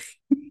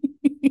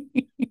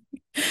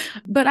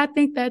but I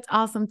think that's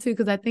awesome too,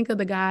 because I think of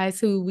the guys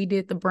who we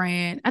did the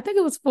brand. I think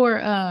it was for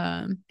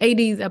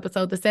AD's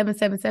episode, the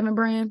 777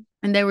 brand.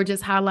 And they were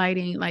just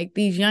highlighting like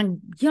these young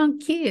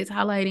kids,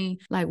 highlighting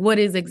like what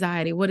is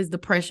anxiety, what is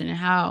depression, and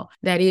how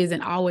that is.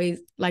 And always,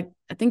 like,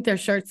 I think their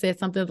shirt said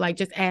something like,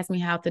 just ask me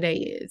how today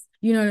is.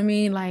 You know what I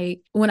mean?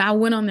 Like when I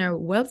went on their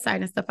website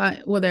and stuff,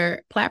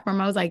 their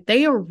platform, I was like,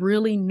 they are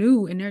really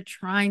new and they're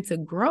trying to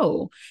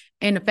grow.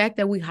 And the fact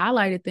that we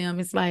highlighted them,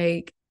 it's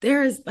like,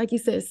 there's, like you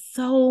said,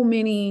 so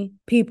many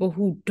people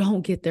who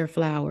don't get their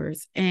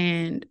flowers.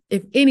 And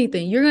if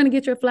anything, you're going to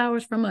get your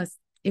flowers from us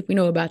if we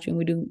know about you and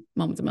we do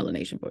moments of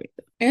melanation for you.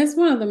 And it's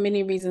one of the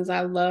many reasons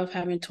I love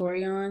having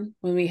Tori on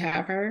when we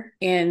have her.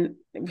 And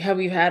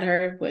we've had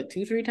her,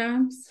 2-3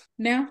 times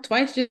now?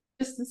 Twice just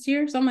this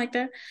year, something like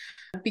that.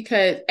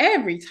 Because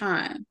every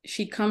time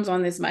she comes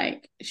on this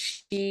mic,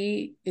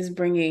 she is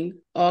bringing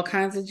all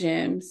kinds of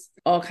gems,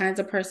 all kinds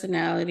of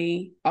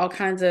personality, all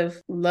kinds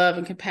of love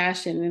and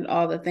compassion and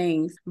all the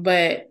things.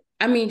 But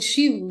I mean,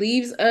 she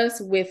leaves us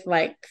with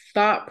like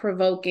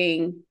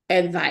thought-provoking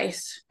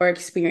advice or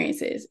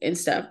experiences and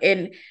stuff.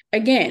 And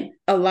again,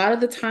 a lot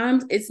of the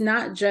times it's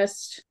not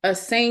just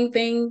us saying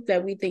things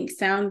that we think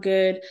sound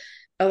good.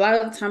 A lot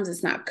of the times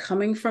it's not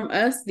coming from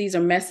us. These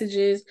are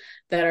messages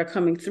that are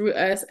coming through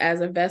us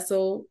as a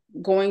vessel,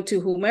 going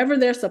to whomever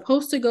they're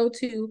supposed to go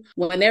to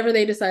whenever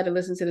they decide to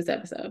listen to this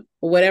episode,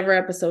 or whatever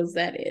episodes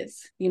that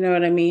is. You know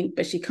what I mean?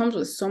 But she comes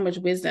with so much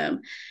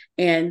wisdom.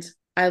 And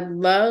I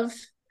love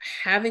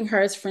having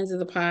her as friends of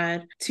the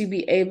pod to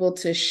be able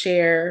to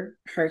share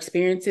her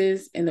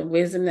experiences and the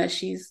wisdom that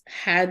she's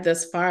had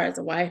thus far as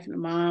a wife and a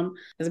mom,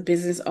 as a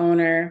business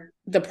owner,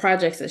 the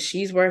projects that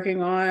she's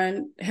working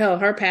on, hell,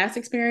 her past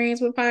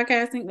experience with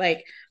podcasting,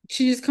 like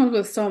she just comes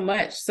with so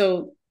much.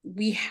 So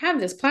we have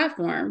this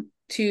platform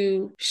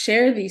to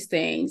share these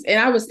things. And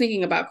I was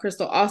thinking about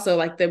Crystal also,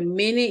 like the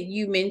minute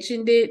you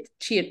mentioned it,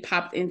 she had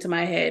popped into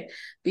my head,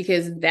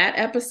 because that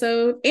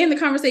episode and the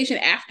conversation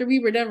after we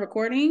were done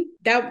recording,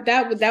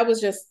 that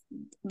was just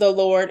the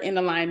Lord in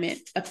alignment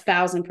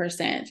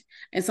 1,000%,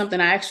 and something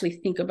I actually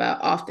think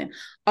about often.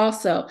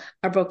 Also,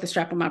 I broke the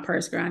strap on my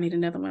purse, girl. I need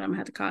another one. I'm gonna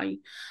have to call you.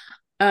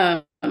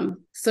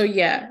 So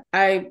yeah,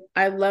 I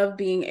love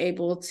being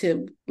able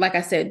to, like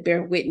I said,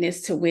 bear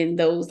witness to when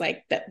those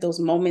those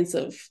moments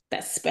of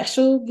that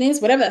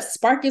specialness, whatever that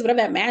spark is,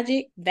 whatever that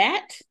magic,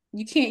 that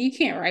you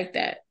can't write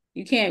that.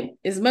 You can't,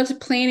 as much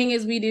planning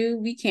as we do,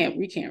 we can't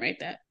write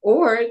that.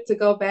 Or to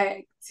go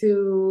back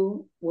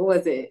to, what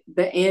was it,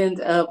 the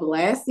end of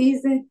last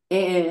season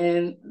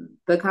and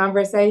the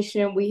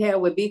conversation we had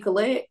with B.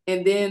 Colette,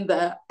 and then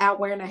the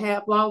hour and a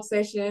half long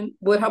session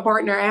with her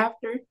partner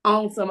after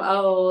on some,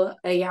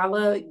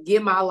 Ayala,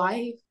 Get My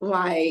Life.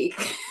 Like,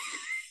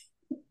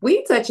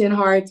 we touching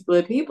hearts,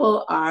 but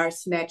people are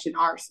snatching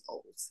our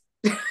souls.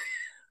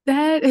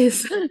 That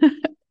is,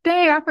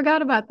 dang, I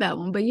forgot about that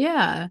one. But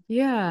yeah.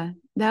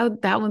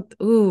 That one,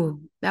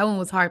 that one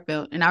was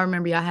heartfelt. And I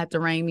remember y'all had to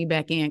rein me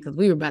back in because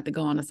we were about to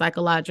go on a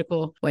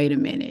psychological, wait a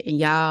minute. And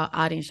y'all,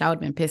 audience, y'all would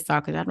have been pissed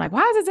off because I'm like,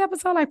 why is this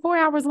episode like 4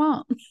 hours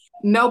long?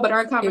 No, but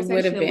our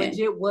conversation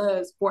legit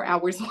was 4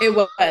 hours long.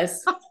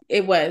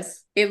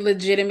 It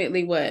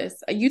legitimately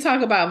was. You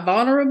talk about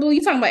vulnerable,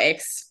 you talking about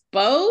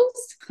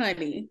exposed,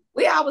 honey.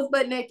 We always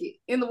butt naked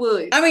in the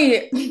woods. I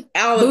mean,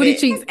 all of booty it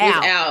cheeks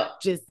out.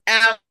 out. Just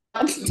out.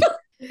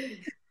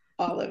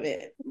 All of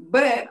it.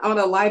 But on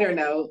a lighter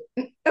note,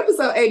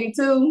 episode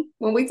 82,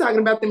 when we talking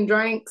about them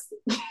drinks,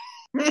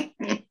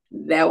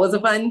 that was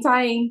a fun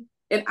time.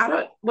 And I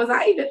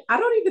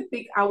don't even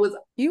think I was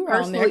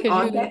personally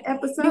on that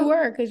episode. You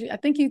were, because I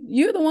think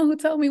you're the one who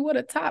told me what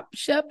a top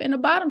shelf and a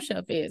bottom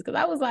shelf is. Because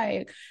I was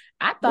like,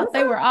 I thought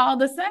they were all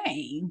the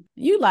same.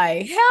 You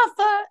like,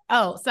 Heifer.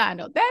 Oh, side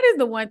note, that is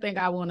the one thing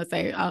I want to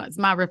say. It's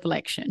my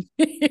reflection.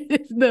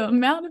 It's the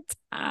amount of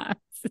time.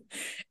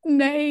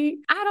 Nay,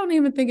 I don't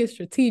even think it's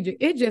strategic.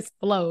 It just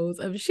flows.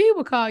 If she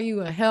would call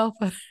you a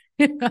heifer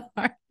in a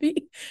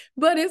heartbeat,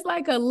 but it's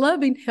like a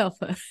loving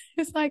heifer.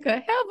 It's like a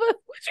heifer.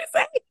 What you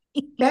say?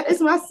 That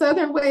is my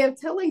Southern way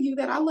of telling you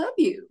that I love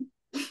you.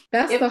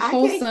 That's the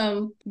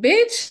wholesome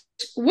bitch.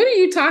 What are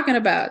you talking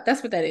about?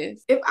 That's what that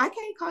is. If I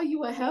can't call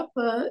you a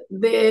heifer,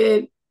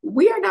 then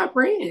we are not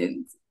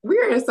friends.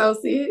 We're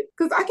associates,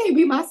 because I can't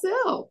be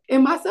myself,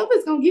 and myself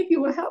is gonna give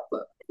you a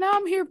heifer. Now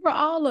I'm here for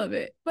all of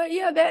it. But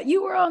yeah, that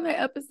you were on the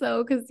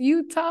episode because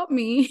you taught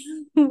me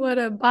what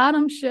a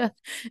bottom shelf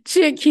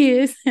chick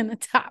is and a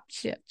top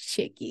shelf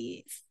chick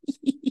is.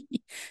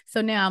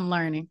 So now I'm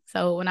learning.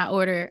 So when I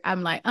order,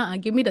 I'm like,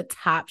 give me the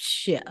top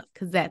shelf,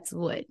 because that's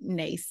what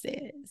Nay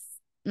says.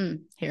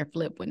 Hair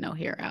flip with no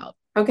hair out.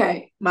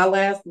 Okay, my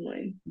last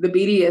one, the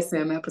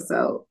BDSM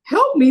episode,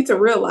 helped me to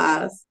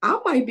realize I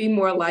might be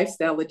more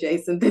lifestyle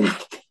adjacent than I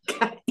think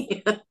I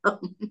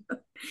am.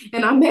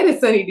 And I'm mad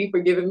at Sunny D for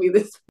giving me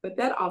this, but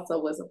that also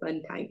was a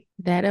fun time.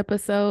 That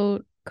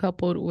episode,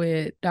 coupled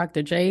with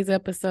Dr. J's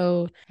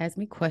episode, has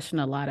me question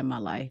a lot in my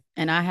life.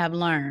 And I have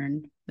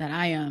learned that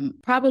I am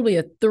probably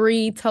a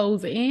 3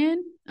 toes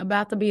in,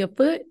 about to be a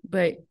foot,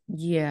 but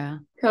yeah.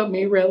 Helped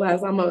me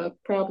realize I'm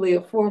probably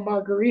a 4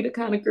 margarita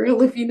kind of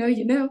girl. If you know,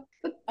 you know.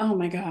 Oh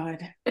my God.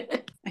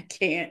 I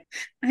can't.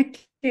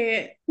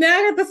 Now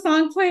I got the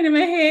song playing in my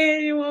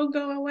head. It won't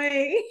go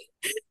away.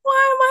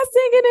 Why am I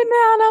singing it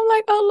now? And I'm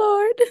like,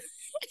 oh Lord,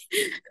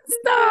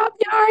 stop.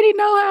 You already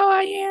know how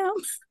I am.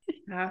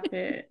 Stop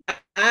it.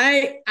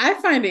 I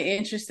find it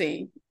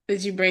interesting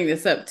that you bring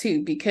this up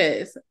too,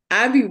 because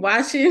I be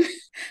watching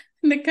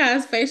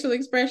Nikai's facial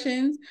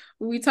expressions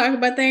when we talk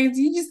about things.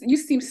 You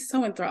seem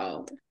so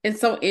enthralled and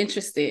so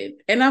interested.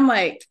 And I'm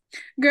like,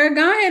 girl,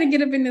 go ahead and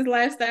get up in this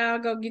lifestyle,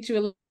 go get you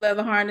a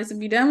leather harness and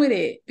be done with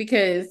it,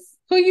 because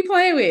who you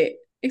playing with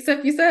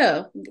except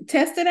yourself?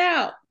 Test it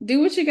out.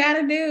 Do what you got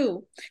to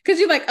do. Because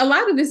you're like, a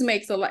lot of this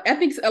makes I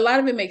think a lot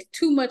of it makes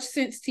too much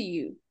sense to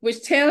you,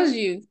 which tells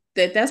you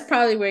that that's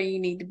probably where you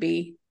need to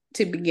be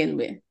to begin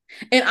with.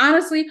 And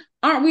honestly,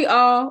 aren't we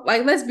all,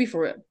 like, let's be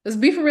for real. Let's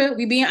be for real.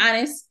 We being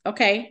honest,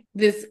 okay?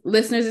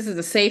 Listeners, this is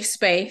a safe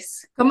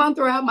space. Come on,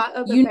 throw out my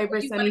other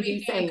favorite Sunny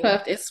D saying.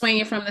 Handcuffed and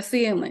swinging from the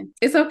ceiling.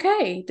 It's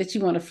okay that you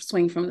want to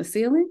swing from the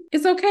ceiling.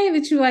 It's okay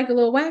that you like a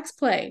little wax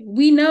play.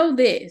 We know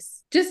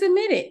this. Just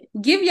admit it.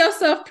 Give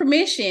yourself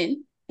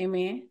permission.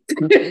 Amen.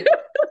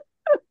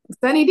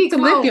 Sunny D, to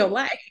live your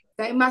life.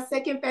 Say my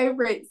second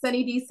favorite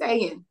Sunny D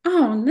saying.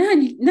 Oh, now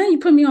you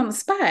put me on the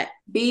spot.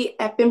 Be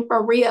effing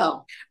for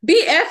real.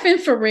 Be effing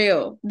for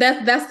real.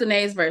 That's the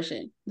Nays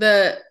version.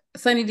 The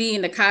Sunny D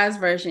and the Kai's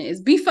version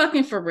is be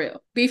fucking for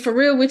real. Be for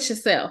real with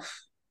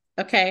yourself.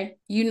 Okay?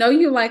 You know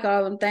you like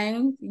all them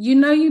things. You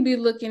know you be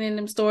looking in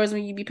them stores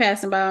when you be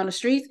passing by on the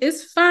streets.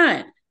 It's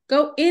fine.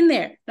 Go in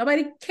there.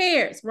 Nobody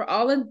cares. We're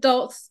all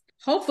adults,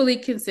 hopefully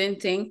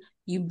consenting.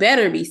 You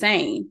better be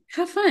sane.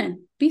 Have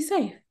fun. Be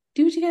safe.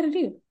 Do what you got to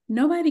do.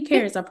 Nobody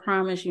cares. I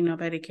promise you,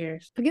 nobody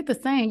cares. Forget the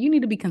saying. You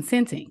need to be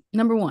consenting.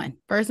 Number one,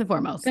 first and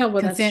foremost. Oh,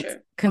 well, that's true.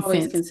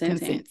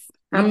 Consent.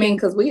 I mean,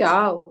 because we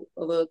all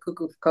a little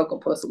cuckoo for Cocoa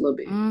Puffs a little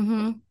bit.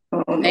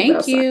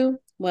 Thank you.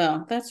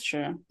 Well, that's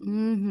true.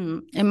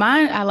 And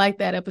mine, I like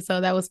that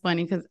episode. That was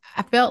funny because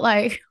I felt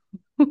like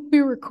we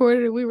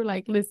recorded it. We were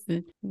like,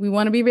 listen, we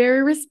want to be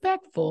very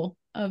respectful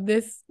of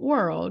this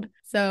world.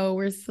 So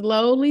we're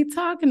slowly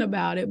talking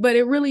about it, but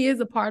it really is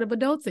a part of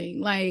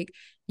adulting. Like,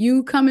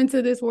 you come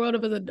into this world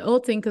of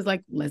adulting because,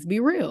 like, let's be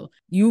real.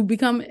 You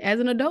become, as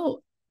an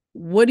adult,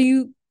 what do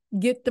you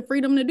get the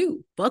freedom to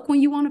do? Fuck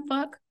when you want to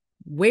fuck.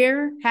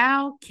 Where,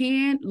 how,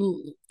 can,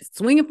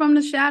 swinging from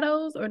the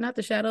shadows, or not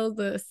the shadows,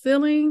 the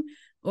ceiling,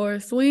 or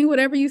swing,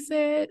 whatever you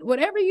said,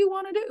 whatever you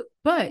want to do.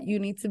 But you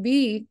need to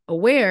be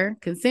aware,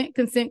 consent,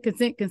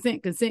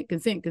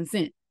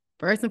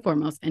 first and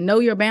foremost, and know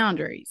your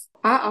boundaries.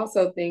 I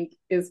also think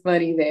it's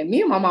funny that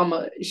me and my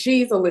mama,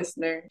 she's a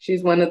listener.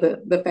 She's one of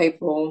the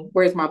faithful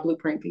Where's My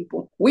Blueprint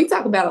people. We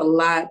talk about a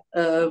lot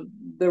of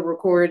the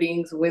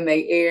recordings when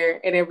they air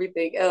and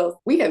everything else.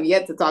 We have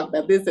yet to talk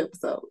about this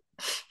episode.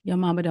 Your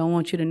mama don't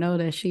want you to know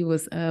that she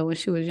was, when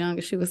she was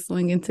younger, she was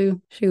swinging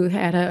too. She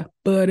had her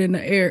butt in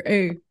the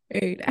air.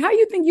 Hey, how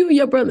you think you and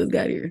your brothers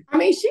got here? I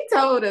mean, she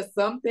told us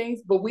some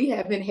things, but we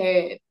haven't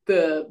had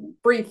the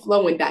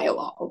free-flowing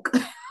dialogue.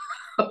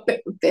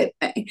 That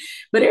thing.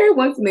 But every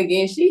once and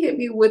again, she hit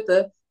me with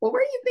the, well,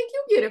 where do you think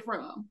you get it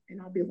from?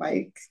 And I'll be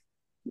like,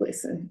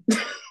 listen.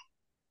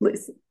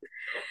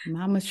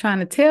 Mama's trying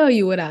to tell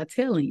you without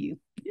telling you.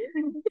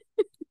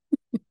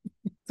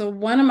 So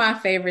one of my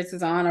favorites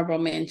is honorable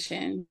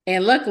mention.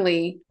 And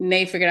luckily,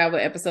 Nate figured out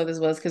what episode this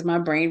was because my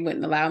brain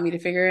wouldn't allow me to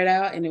figure it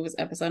out. And it was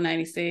episode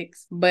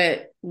 96.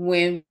 But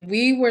when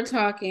we were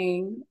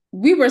talking,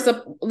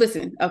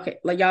 listen, okay,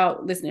 like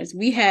y'all listeners,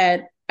 we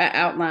had an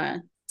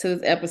outline to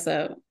this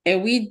episode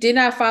and we did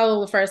not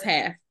follow the first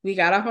half. We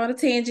got off on a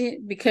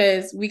tangent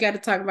because we got to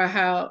talk about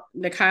how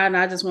Nakai and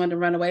I just wanted to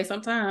run away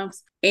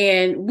sometimes.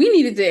 And we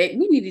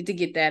needed to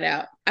get that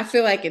out. I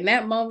feel like in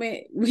that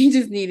moment, we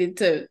just needed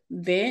to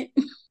vent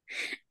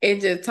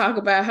and just talk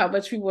about how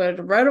much we wanted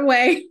to run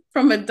away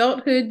from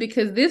adulthood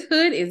because this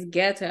hood is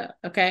ghetto,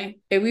 okay?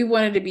 And we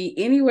wanted to be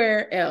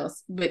anywhere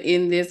else but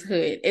in this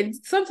hood. And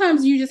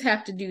sometimes you just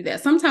have to do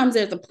that. Sometimes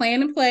there's a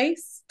plan in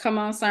place. Come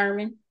on,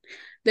 Sermon.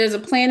 There's a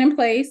plan in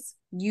place.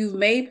 You've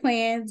made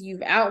plans.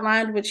 You've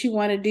outlined what you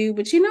want to do.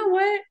 But you know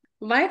what?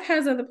 Life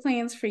has other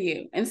plans for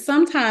you. And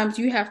sometimes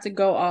you have to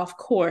go off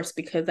course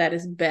because that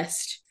is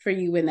best for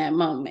you in that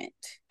moment.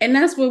 And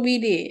that's what we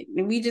did.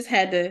 And we just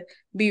had to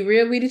be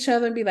real with each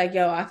other and be like,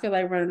 yo, I feel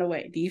like running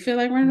away. Do you feel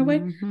like running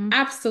away?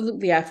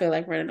 Absolutely, I feel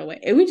like running away.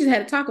 And we just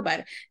had to talk about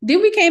it.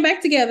 Then we came back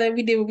together and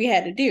we did what we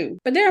had to do.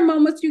 But there are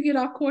moments you get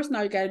off course. And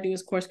all you got to do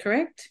is course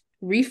correct,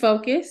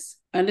 refocus,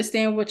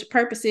 understand what your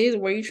purpose is,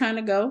 where you're trying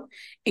to go,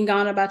 and go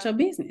on about your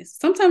business.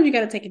 Sometimes you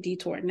got to take a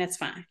detour, and that's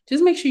fine.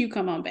 Just make sure you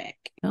come on back.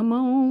 Come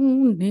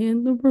on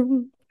in the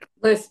room.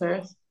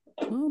 Listeners,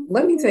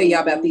 let me tell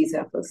y'all about these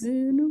heifers.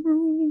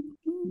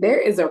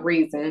 There is a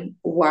reason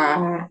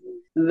why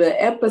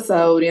the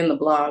episode in the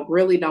blog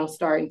really don't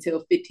start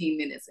until 15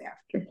 minutes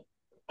after.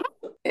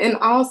 And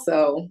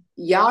also,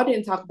 y'all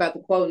didn't talk about the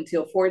quote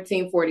until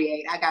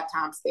 14:48. I got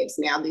timestamps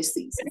now this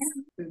season.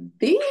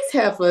 These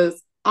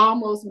heifers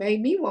almost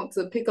made me want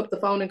to pick up the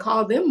phone and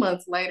call them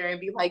months later and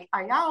be like,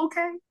 are y'all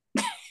okay?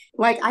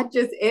 Like, I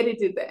just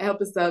edited the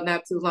episode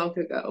not too long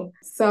ago.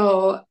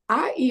 So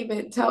I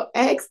even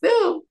asked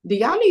them, do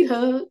y'all need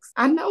hugs?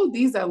 I know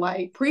these are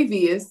like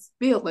previous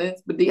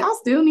feelings, but do y'all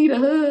still need a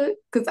hug?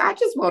 Because I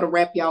just want to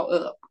wrap y'all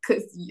up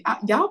because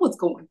y'all was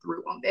going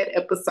through on that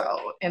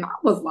episode. And I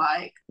was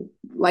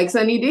like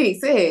Sunny D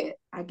said,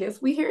 I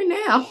guess we here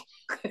now.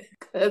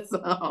 Because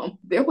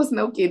there was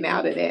no getting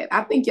out of that.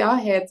 I think y'all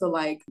had to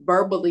like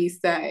verbally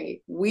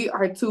say, we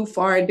are too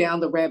far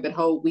down the rabbit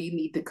hole. We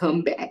need to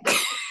come back.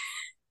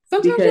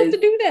 Sometimes you have to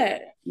do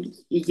that.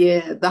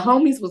 Yeah, the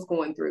homies was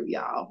going through,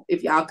 y'all.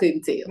 If y'all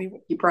couldn't tell,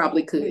 you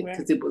probably could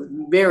because it was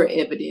very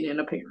evident and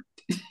apparent.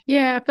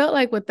 Yeah, I felt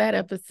like with that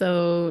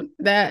episode,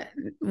 that's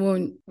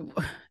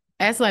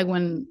like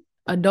when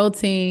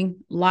adulting,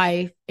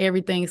 life,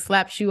 everything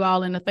slaps you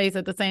all in the face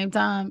at the same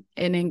time.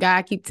 And then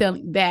God keeps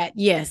telling that,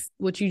 yes,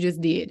 what you just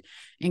did.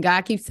 And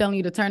God keeps telling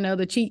you to turn the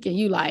other cheek. And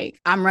you like,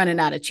 I'm running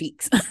out of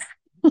cheeks.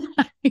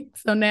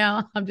 So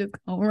now I'm just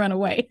going to run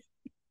away.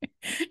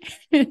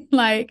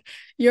 Like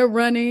you're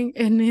running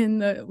and then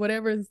the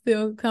whatever is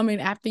still coming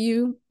after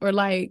you, or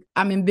like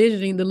I'm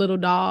envisioning the little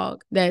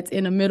dog that's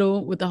in the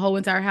middle with the whole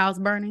entire house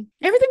burning.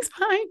 Everything's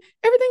fine.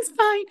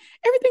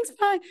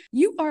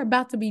 You are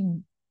about to be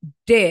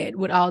dead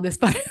with all this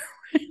fire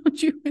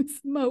around you and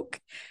smoke.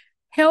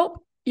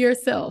 Help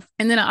yourself.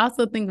 And then I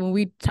also think when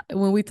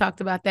we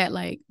talked about that,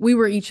 like we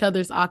were each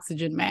other's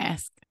oxygen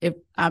mask, if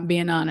I'm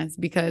being honest,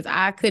 because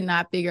I could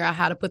not figure out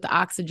how to put the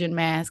oxygen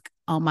mask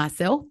on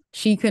myself.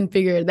 She couldn't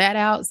figure that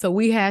out. So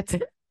we had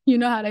to, you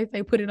know how they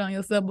say, put it on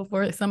yourself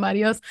before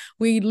somebody else.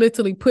 We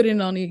literally put it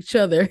on each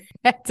other,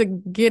 had to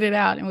get it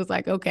out and was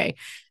like, okay,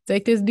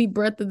 take this deep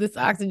breath of this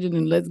oxygen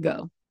and let's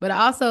go. But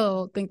I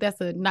also think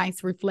that's a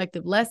nice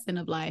reflective lesson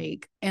of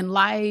like in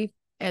life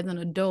as an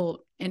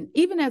adult and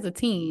even as a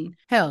teen,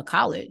 hell,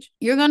 college,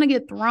 you're going to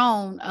get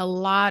thrown a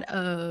lot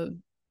of,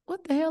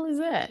 what the hell is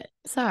that?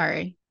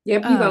 Sorry.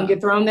 Yep, you're going to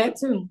get thrown that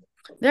too.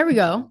 There we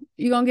go.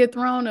 You're going to get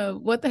thrown a,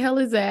 what the hell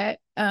is that?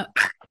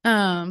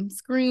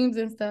 Screams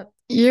and stuff.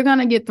 You're going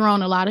to get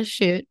thrown a lot of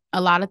shit,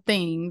 a lot of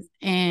things.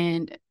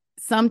 And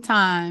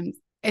sometimes,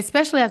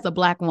 especially as a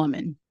Black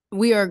woman,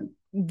 we are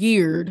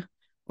geared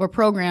or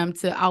programmed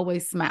to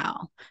always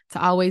smile, to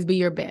always be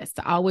your best,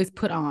 to always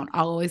put on,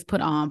 always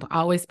put on,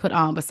 always put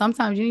on. But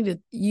sometimes you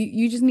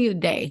just need a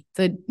day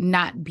to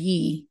not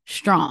be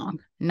strong,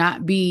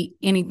 not be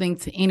anything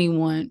to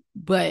anyone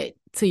but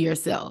to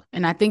yourself.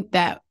 And I think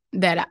that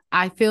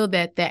I feel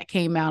that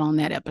came out on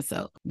that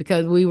episode,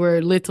 because we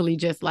were literally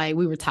just like,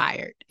 we were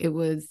tired.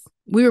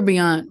 We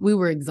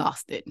were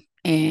exhausted.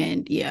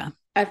 And yeah.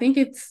 I think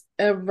it's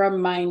a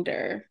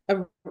reminder,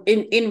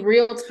 in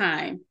real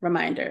time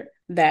reminder,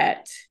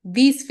 that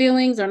these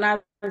feelings are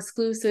not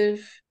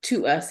exclusive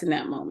to us in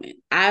that moment.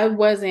 I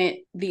wasn't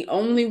the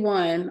only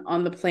one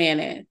on the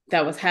planet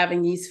that was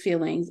having these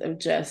feelings of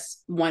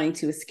just wanting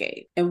to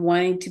escape and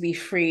wanting to be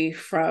free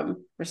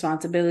from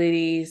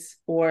responsibilities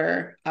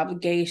or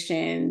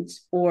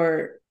obligations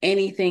or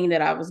anything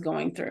that I was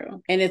going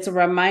through. And it's a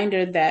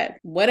reminder that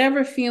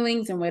whatever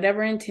feelings and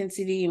whatever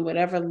intensity and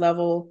whatever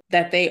level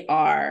that they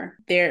are,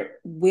 there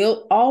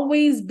will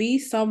always be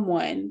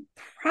someone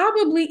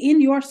probably in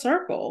your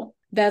circle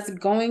that's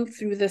going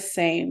through the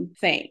same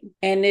thing.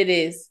 And it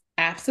is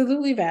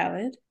absolutely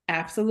valid,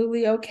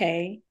 absolutely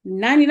okay,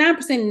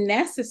 99%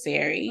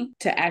 necessary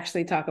to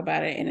actually talk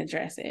about it and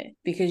address it,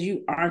 because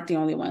you aren't the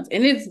only ones.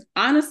 And it's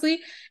honestly,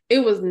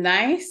 it was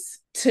nice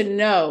to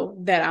know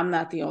that I'm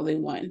not the only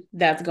one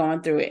that's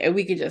going through it, and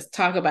we could just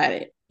talk about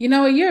it. You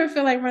know what? You ever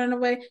feel like running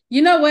away?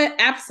 You know what?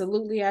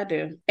 Absolutely, I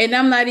do. And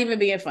I'm not even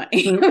being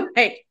funny.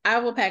 Like, I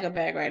will pack a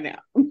bag right now.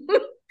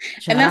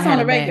 And that's on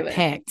the regular.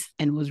 Packed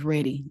and was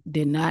ready.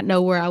 Did not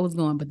know where I was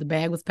going, but the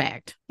bag was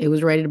packed. It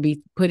was ready to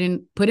be put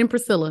in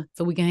Priscilla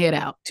so we can head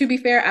out. To be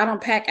fair, I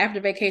don't pack after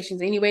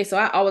vacations anyway, so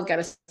I always got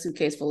a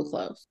suitcase full of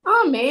clothes.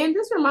 Oh man,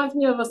 this reminds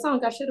me of a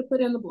song I should have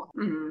put in the blog.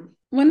 Mm-hmm.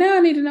 Well, now I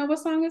need to know, what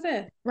song is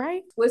that?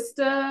 Right?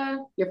 Twister,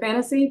 Your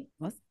Fantasy.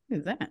 What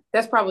is that?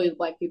 That's probably the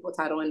Black people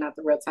title and not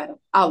the real title.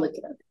 I'll look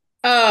it up.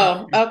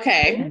 Oh,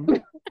 okay.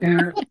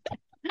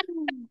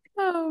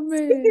 Oh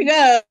man. Speaking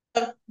of,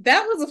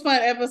 that was a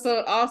fun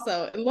episode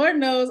also. Lord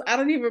knows, I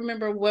don't even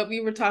remember what we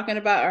were talking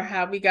about or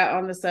how we got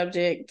on the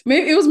subject.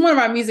 Maybe it was one of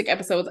our music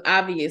episodes,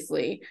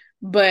 obviously.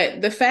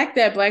 But the fact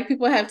that Black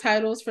people have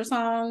titles for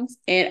songs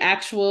and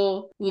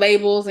actual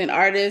labels and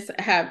artists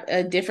have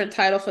a different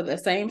title for the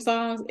same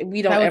songs,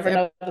 we don't ever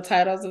know the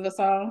titles of the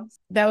songs.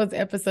 That was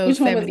episode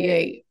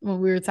 78 when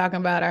we were talking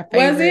about our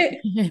favorite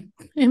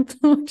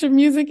influential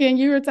music, and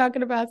you were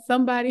talking about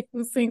somebody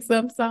who sings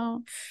some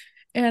song.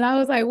 And I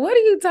was like, what are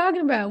you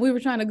talking about? We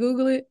were trying to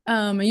Google it.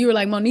 And you were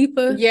like,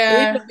 Monifa. Yeah. It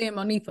ended up being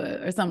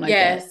Monifa or something like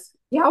that.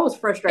 Yeah, I was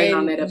frustrated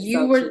on that episode.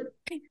 You were...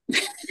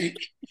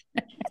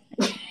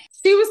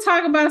 She was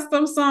talking about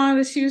some song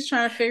that she was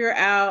trying to figure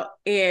out.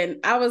 And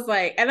I was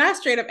like, and I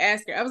straight up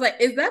asked her, I was like,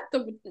 is that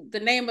the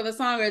name of the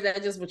song, or is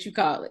that just what you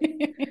call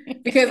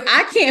it? Because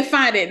I can't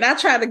find it. And I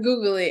tried to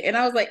Google it, and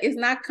I was like, it's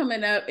not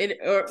coming up.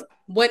 Or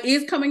what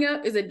is coming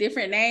up is a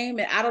different name.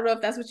 And I don't know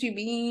if that's what you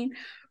mean,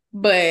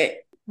 but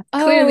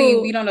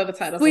clearly we don't know the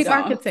title. Sweet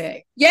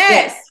Architect.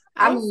 Yes.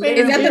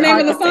 Is that the name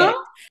of the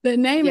song? The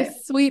name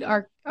is Sweet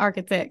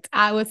Architect.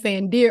 I was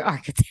saying Dear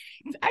Architect.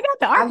 I got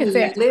the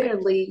Architect.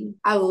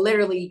 I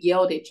literally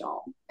yelled at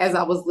y'all as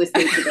I was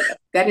listening to that.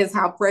 That is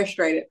how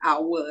frustrated I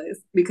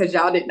was, because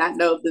y'all did not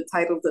know the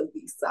titles of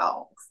these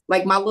songs.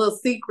 Like, my little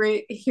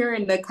secret,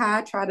 hearing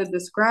Nakai try to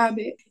describe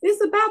it,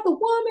 it's about the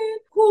woman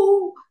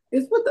who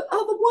is with the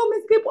other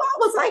woman's people. I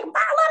was like,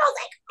 my little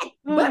secret.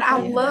 But I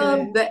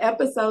love the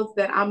episodes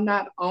that I'm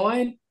not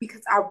on,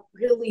 because I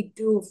really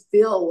do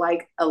feel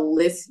like a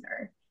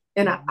listener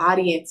and an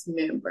audience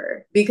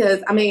member.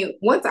 Because, I mean,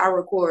 once I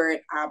record,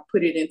 I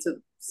put it into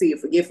Sea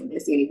of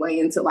Forgetfulness anyway,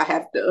 until I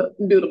have to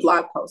do the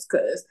blog post,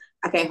 because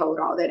I can't hold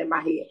all that in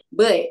my head.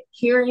 But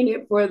hearing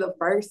it for the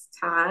first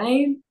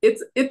time,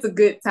 it's a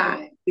good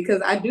time,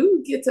 because I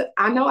do get to,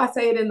 I know I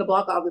say it in the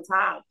blog all the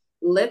time,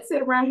 let's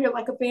sit around here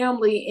like a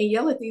family and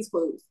yell at these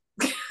fools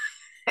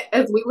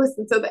as we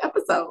listen to the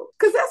episode.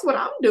 Because that's what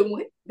I'm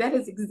doing. That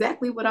is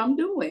exactly what I'm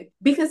doing.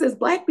 Because as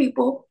Black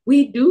people,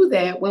 we do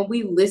that when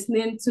we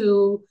listening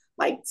to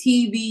like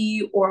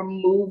TV or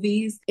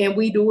movies, and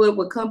we do it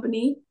with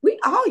company. We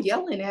all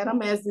yelling at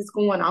them as it's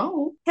going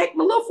on. Heck,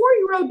 my little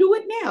 4-year-old do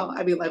it now.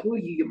 I'd be like, oh,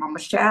 you your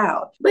mama's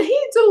child. But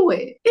he do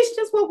it. It's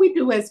just what we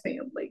do as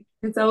family.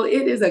 And so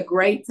it is a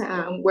great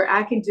time where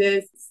I can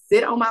just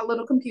sit on my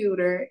little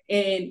computer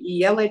and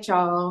yell at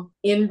y'all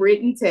in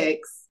written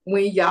text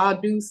when y'all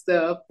do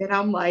stuff. And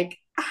I'm like,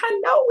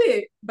 I know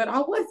it, but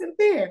I wasn't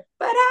there.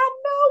 But I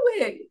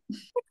know it.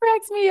 It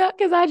cracks me up,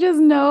 because I just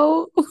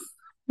know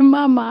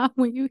my mom,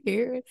 when you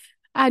hear it,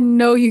 I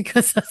know you,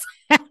 because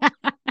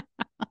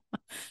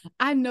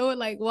I know it.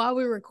 Like, while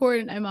we're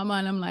recording in my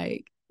mind, I'm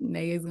like,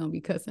 Nay is going to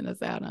be cussing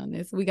us out on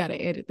this. We got to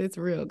edit this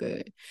real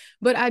good.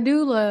 But I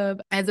do love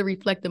as a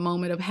reflective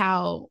moment of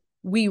how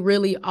we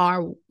really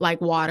are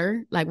like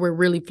water, like we're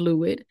really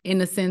fluid in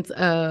the sense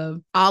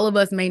of all of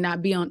us may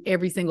not be on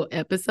every single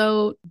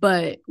episode,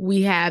 but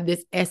we have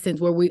this essence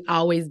where we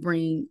always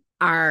bring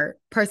our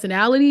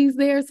personalities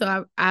there.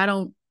 So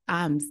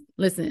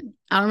listen,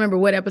 I don't remember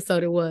what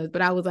episode it was,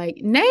 but I was like,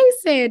 Nay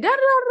said, da, da,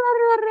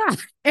 da, da,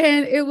 da.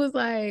 And it was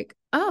like,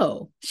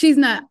 oh, she's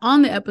not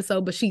on the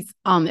episode, but she's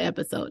on the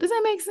episode. Does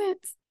that make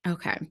sense?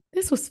 Okay.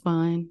 This was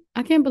fun.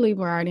 I can't believe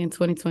we're already in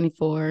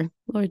 2024.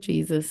 Lord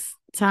Jesus.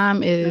 Time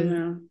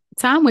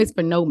waits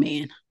for no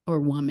man or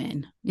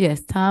woman.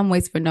 Yes, time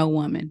waits for no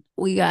woman.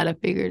 We got to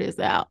figure this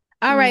out.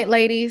 All right,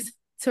 ladies.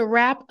 To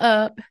wrap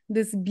up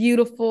this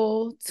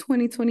beautiful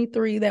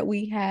 2023 that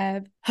we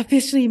have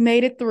officially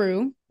made it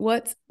through,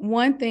 what's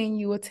one thing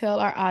you would tell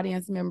our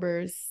audience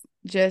members,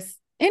 just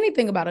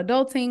anything about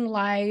adulting,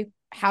 life,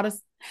 how to...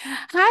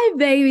 Hi,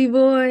 baby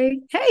boy.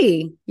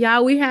 Hey,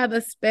 y'all, we have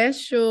a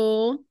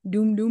special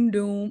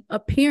doom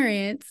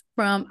appearance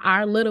from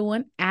our little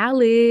one,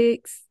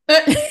 Alex.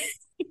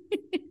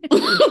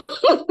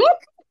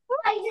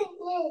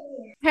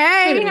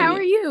 Hey, how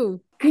are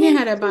you? You didn't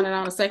have that bonnet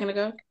on a second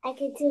ago. I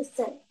can do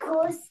some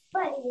cool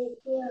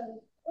Spider-Man.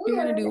 You're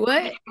going to do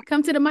what?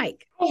 Come to the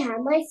mic. I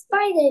have my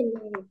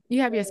Spider-Man.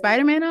 You have your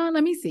Spider-Man on?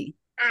 Let me see.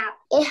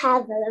 It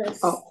has those.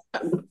 Oh,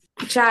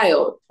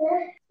 child.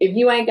 If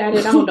you ain't got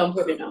it on, don't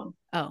put it on.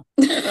 Oh.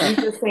 I'm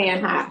just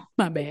saying hi.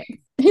 My bad.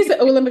 He said,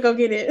 oh, let me go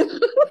get it.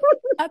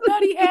 I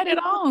thought he had it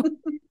on.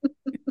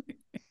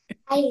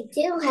 I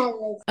do have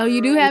it. Oh,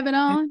 you do have it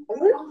on?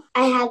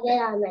 I have it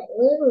on my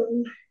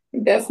room.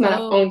 That's not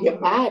on your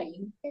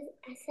body.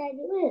 I said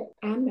room.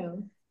 I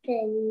know.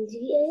 Then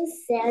you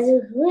said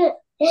room.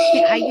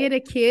 Can I get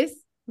a kiss?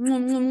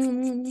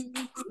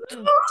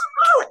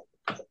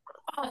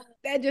 Oh,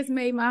 that just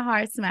made my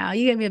heart smile.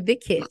 You gave me a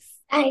big kiss.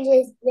 I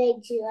just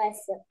made you a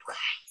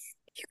surprise.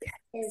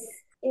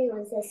 It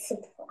was a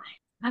surprise.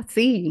 I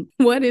see.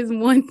 What is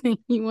one thing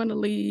you want to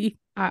leave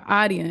our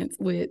audience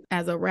with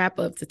as a wrap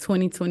up to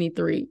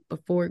 2023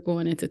 before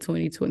going into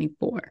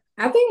 2024?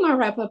 I think my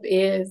wrap up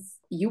is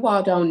you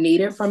all don't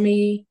need it from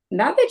me.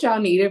 Not that y'all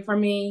need it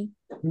from me.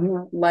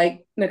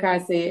 Like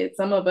Nakai said,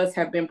 some of us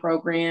have been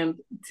programmed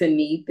to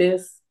need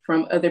this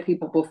from other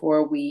people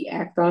before we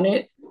act on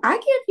it. I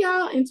give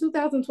y'all in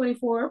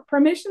 2024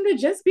 permission to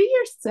just be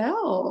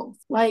yourselves.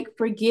 Like,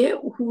 forget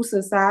who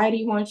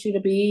society wants you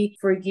to be.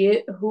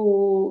 Forget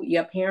who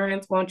your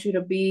parents want you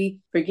to be.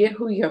 Forget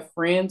who your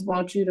friends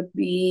want you to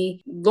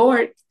be.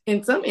 Lord,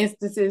 in some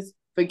instances,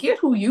 forget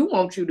who you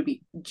want you to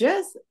be.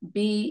 Just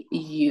be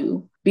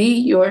you. Be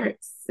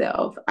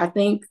yourself. I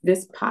think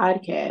this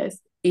podcast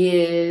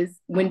is,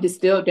 when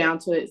distilled down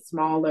to its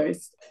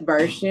smallest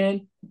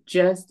version,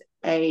 just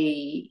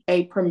a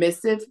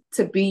permissive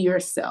to be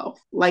yourself.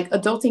 Like,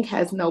 adulting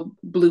has no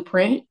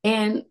blueprint,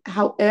 and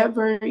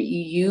however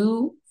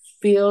you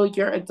feel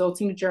your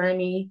adulting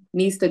journey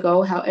needs to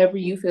go, however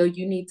you feel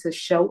you need to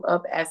show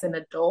up as an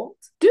adult,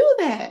 do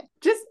that.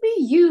 Just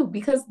be you,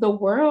 because the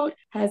world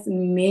has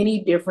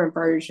many different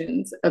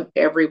versions of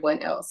everyone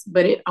else,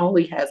 but it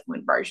only has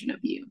one version of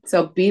you.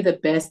 So be the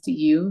best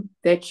you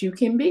that you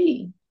can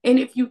be. And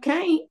if you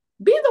can't,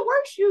 be the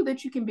worst you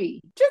that you can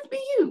be. Just be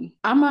you.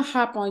 I'm going to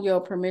hop on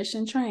your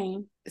permission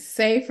train.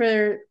 Say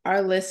for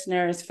our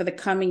listeners for the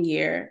coming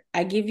year,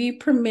 I give you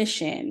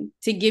permission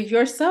to give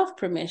yourself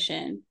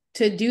permission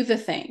to do the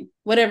thing,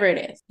 whatever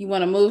it is. You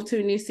want to move to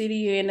a new city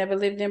you ain't never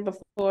lived in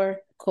before?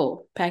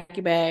 Cool. Pack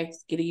your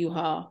bags, get a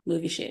U-Haul,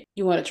 move your shit.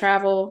 You want to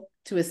travel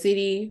to a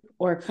city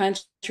or a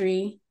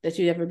country that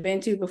you've never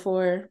been to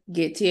before,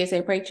 get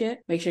TSA PreCheck,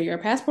 make sure your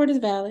passport is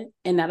valid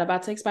and not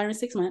about to expire in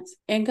 6 months,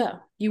 and go.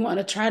 You want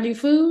to try new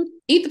food?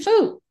 Eat the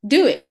food.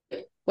 Do it.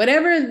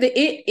 Whatever the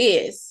it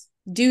is,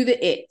 do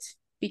the it,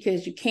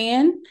 because you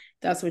can.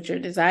 That's what your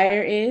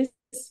desire is.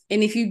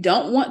 And if you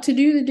don't want to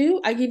do the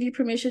do, I give you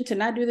permission to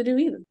not do the do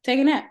either. Take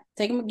a nap,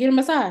 get a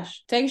massage,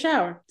 take a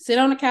shower, sit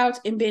on the couch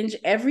and binge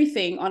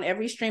everything on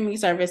every streaming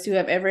service to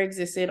have ever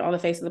existed on the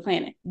face of the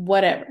planet.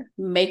 Whatever.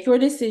 Make your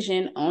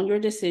decision, own your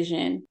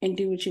decision, and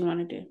do what you want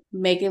to do.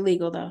 Make it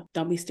legal though.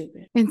 Don't be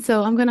stupid. And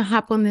so I'm going to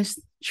hop on this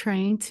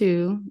train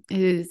too.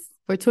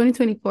 For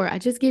 2024, I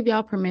just give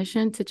y'all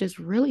permission to just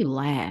really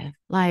laugh.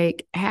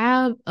 Like,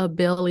 have a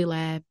belly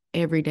laugh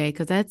every day,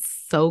 because that's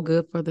so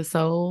good for the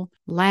soul.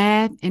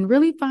 Laugh and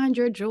really find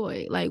your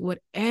joy, like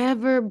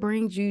whatever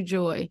brings you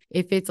joy.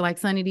 If it's like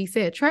Sunny D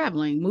said,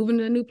 traveling, moving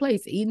to a new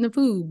place, eating the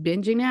food,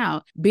 binging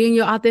out, being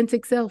your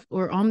authentic self,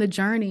 or on the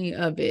journey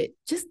of it,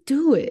 just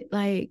do it.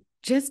 Like,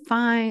 just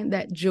find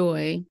that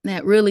joy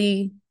that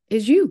really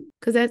is you,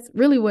 because that's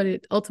really what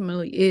it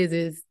ultimately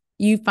is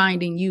you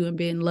finding you and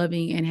being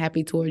loving and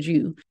happy towards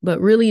you. But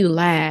really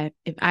laugh.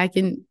 If I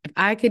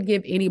could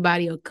give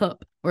anybody a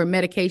cup or a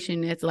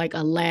medication that's like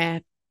a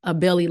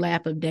belly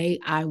laugh of day,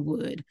 I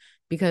would,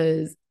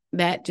 because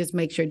that just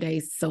makes your day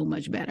so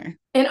much better.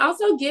 And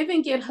also give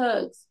and get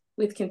hugs.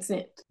 with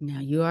consent. Now,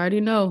 you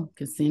already know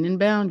consent and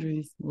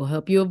boundaries will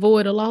help you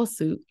avoid a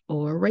lawsuit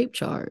or a rape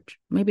charge,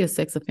 maybe a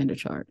sex offender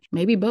charge,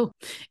 maybe both.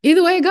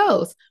 Either way it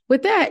goes.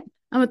 With that,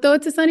 I'm going to throw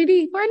it to Sunny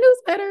D for our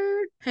newsletter.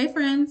 Hey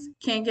friends,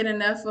 can't get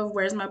enough of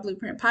Where's My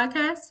Blueprint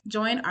podcast?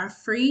 Join our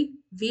free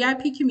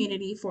VIP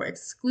community for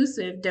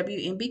exclusive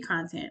WMB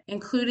content,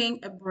 including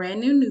a brand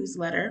new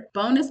newsletter,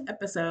 bonus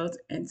episodes,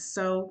 and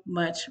so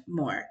much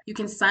more. You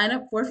can sign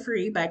up for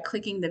free by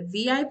clicking the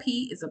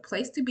VIP is a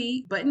place to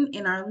be button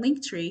in our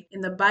link tree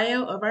in the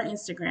bio of our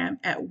Instagram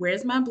at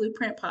Where's My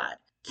Blueprint Pod.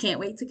 Can't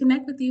wait to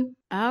connect with you.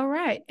 All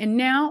right. And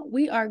now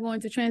we are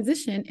going to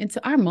transition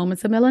into our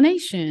moments of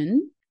melanation.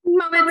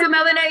 Moments of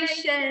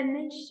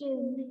melanation.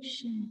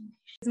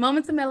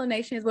 Moments of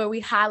melanation is where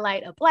we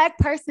highlight a Black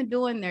person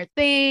doing their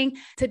thing.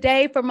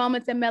 Today, for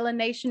moments of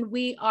melanation,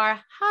 we are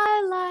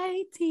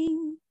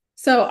highlighting.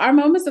 So our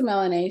moments of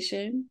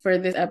melanation for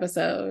this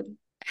episode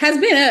has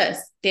been us,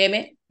 damn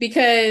it,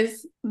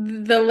 because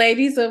the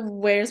ladies of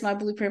Where's My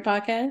Blueprint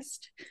podcast,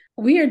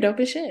 we are dope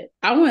as shit.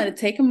 I want to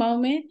take a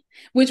moment,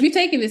 which we've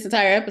taken this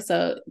entire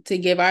episode to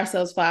give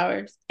ourselves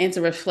flowers and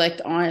to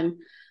reflect on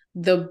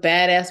the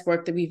badass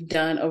work that we've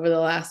done over the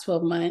last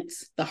 12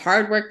 months, the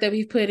hard work that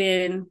we've put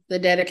in, the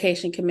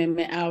dedication,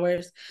 commitment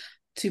hours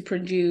to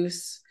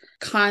produce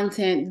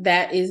content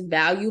that is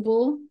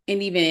valuable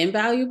and even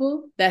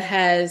invaluable, that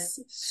has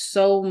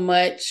so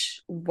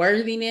much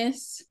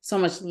worthiness, so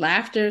much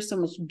laughter, so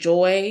much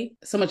joy,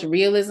 so much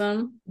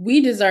realism.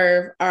 We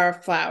deserve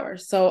our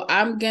flowers. So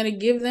I'm going to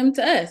give them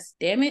to us,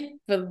 damn it,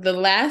 for the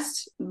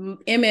last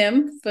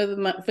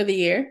for the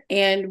year.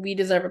 And we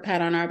deserve a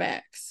pat on our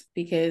backs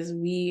because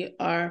we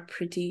are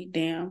pretty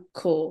damn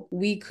cool.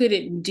 We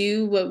couldn't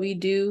do what we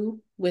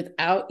do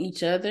without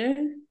each other,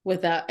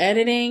 without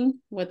editing,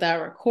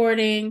 without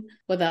recording,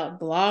 without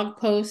blog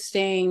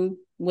posting,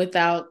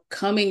 without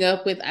coming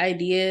up with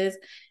ideas,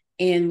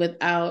 and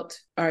without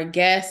our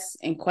guests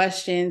and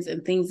questions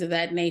and things of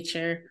that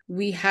nature.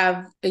 We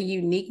have a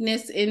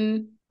uniqueness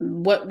in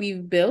what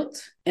we've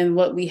built and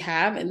what we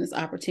have in this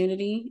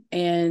opportunity.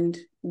 And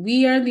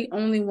we are the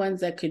only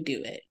ones that could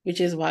do it,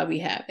 which is why we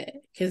have it,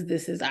 because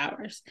this is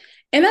ours.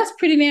 And that's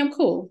pretty damn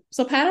cool.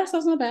 So pat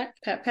ourselves on the back.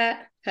 Pat,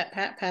 pat, pat,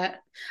 pat, pat.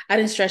 I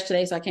didn't stretch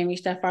today, so I can't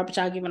reach that far, but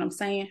y'all get what I'm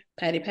saying.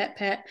 Patty, pat,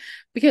 pat.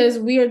 Because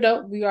we are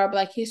dope. We are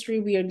Black history.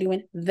 We are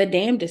doing the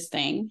damnedest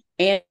thing.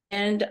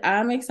 And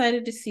I'm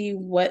excited to see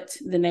what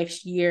the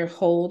next year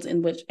holds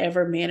in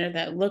whichever manner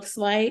that looks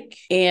like.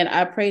 And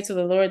I pray to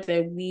the Lord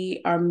that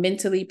we are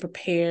mentally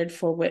prepared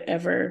for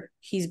whatever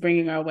He's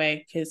bringing our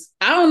way. Because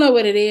I don't know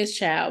what it is,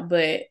 child,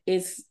 but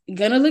it's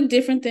going to look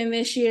different than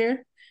this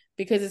year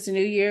because it's a new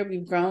year.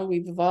 We've grown,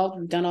 we've evolved,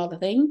 we've done all the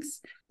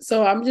things.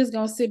 So I'm just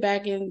going to sit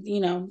back and,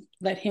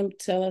 let Him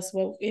tell us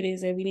what it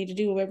is that we need to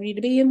do, where we need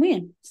to be, and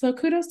when. So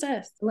kudos to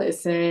us.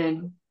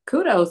 Listen,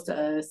 kudos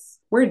to us.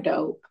 We're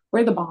dope.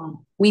 We're the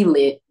bomb. We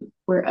lit.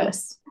 We're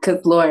us.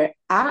 Because, Lord,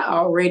 I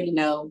already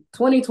know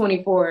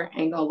 2024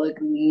 ain't going to look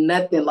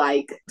nothing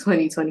like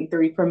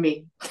 2023 for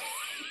me.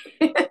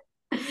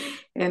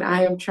 And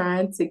I am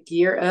trying to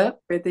gear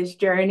up for this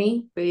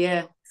journey. But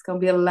yeah, it's going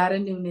to be a lot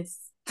of newness.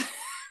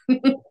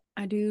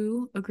 I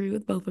do agree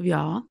with both of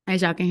y'all.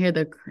 As y'all can hear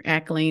the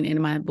crackling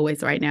in my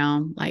voice right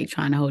now, like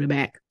trying to hold it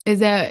back, is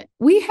that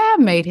we have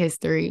made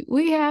history.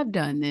 We have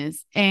done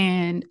this.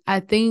 And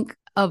I think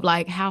of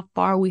like how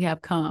far we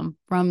have come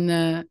from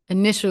the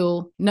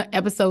initial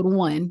episode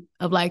 1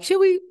 of like, should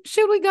we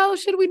go?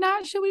 Should we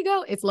not? Should we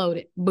go? It's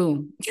loaded.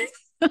 Boom.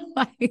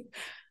 Like,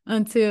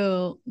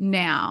 until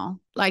now,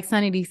 like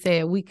Sunny D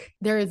said,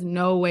 there is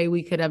no way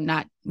we could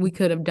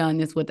have done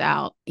this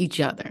without each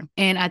other.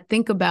 And I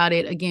think about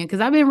it again,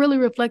 because I've been really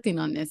reflecting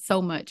on this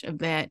so much of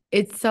that.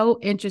 It's so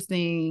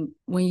interesting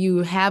when you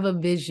have a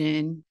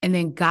vision and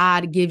then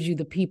God gives you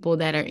the people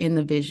that are in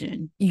the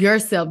vision, your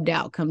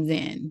self-doubt comes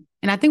in.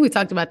 And I think we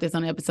talked about this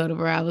on an episode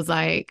where I was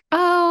like,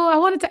 oh, I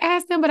wanted to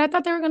ask them, but I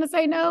thought they were going to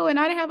say no. And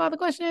I didn't have all the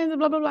questions and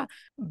blah, blah, blah.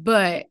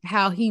 But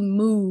how He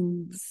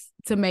moves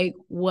to make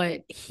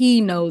what He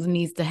knows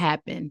needs to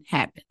happen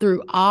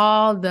through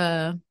all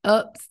the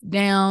ups,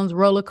 downs,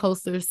 roller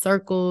coasters,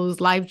 circles,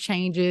 life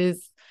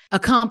changes,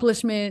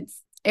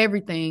 accomplishments,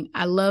 everything.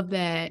 I love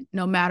that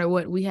no matter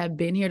what, we have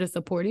been here to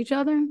support each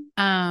other.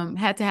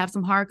 Had to have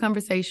some hard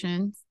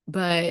conversations,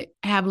 but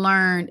have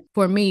learned,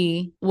 for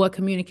me, what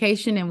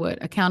communication and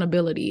what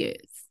accountability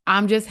is.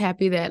 I'm just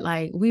happy that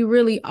like we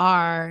really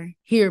are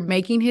here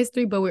making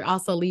history, but we're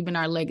also leaving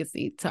our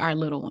legacy to our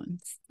little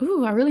ones.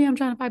 Ooh, I really am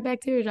trying to fight back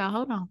tears, y'all.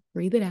 Hold on.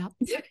 Breathe it out.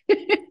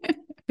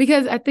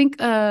 Because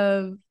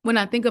when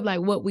I think of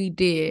like what we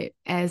did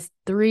as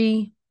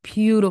 3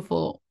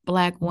 beautiful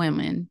Black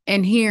women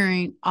and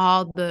hearing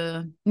all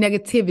the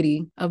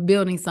negativity of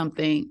building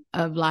something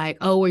of like,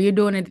 oh, well, you're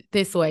doing it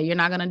this way. You're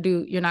not going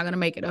to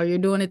make it. Or you're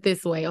doing it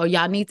this way. Or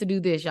y'all need to do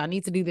this. Y'all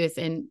need to do this.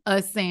 And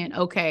us saying,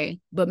 okay,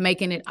 but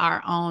making it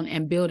our own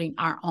and building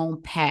our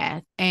own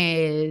path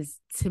is,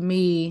 to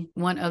me,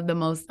 one of the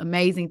most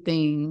amazing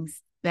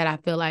things that I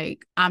feel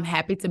like I'm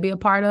happy to be a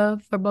part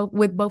of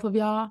with both of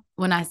y'all.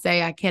 When I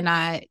say I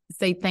cannot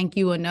say thank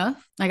you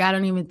enough, like I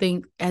don't even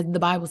think, as the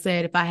Bible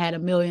said, if I had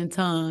 1,000,000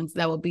 tongues,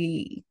 that would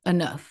be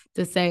enough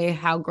to say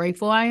how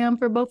grateful I am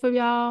for both of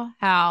y'all,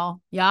 how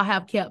y'all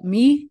have kept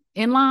me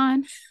in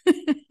line.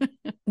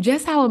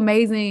 Just how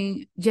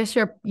amazing just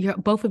your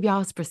both of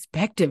y'all's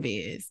perspective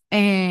is.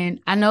 And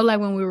I know, like,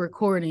 when we're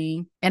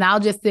recording and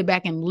I'll just sit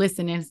back and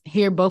listen and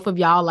hear both of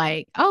y'all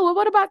like, oh, well,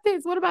 what about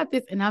this? What about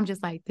this? And I'm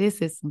just like,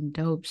 this is some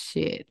dope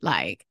shit.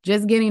 Like,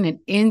 just getting an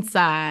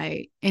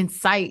insight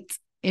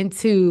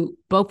into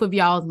both of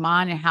y'all's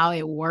mind and how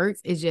it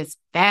works is just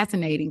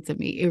fascinating to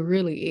me. It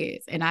really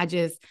is. And I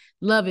just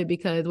love it,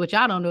 because what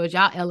y'all don't know is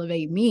y'all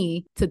elevate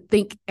me to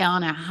think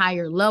on a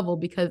higher level,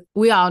 because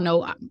we all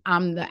know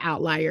I'm the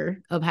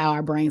outlier of how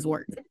our brains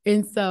work.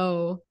 And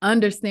so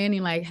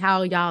understanding like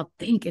how y'all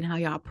think and how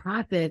y'all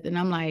process, and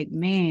I'm like,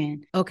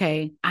 man,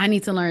 okay, I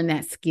need to learn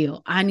that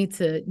skill. I need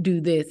to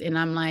do this. And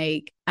I'm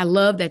like, I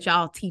love that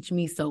y'all teach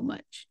me so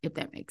much, if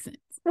that makes sense.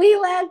 We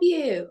love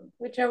you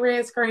with your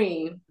red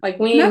screen. Like,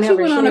 we ain't Not never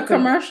you went on a shed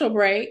commercial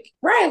break.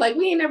 Right. Like,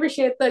 we ain't never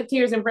shed thug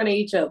tears in front of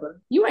each other.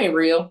 You ain't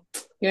real.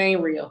 You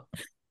ain't real.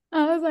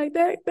 I was like,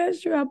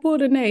 that's true. I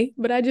pulled an A,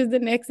 but I just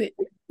didn't exit.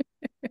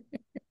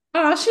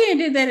 Oh, she ain't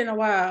did that in a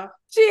while.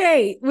 She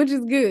ain't, which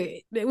is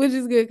good.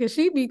 Because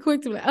she be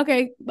quick to be like,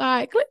 okay,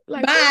 bye. Click,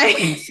 like,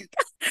 Bye.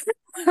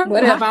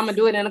 Whatever, I'm gonna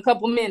do it in a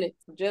couple minutes,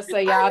 just so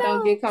y'all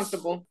don't get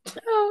comfortable.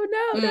 Oh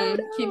no.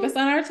 Keep us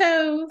on our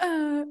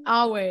toes.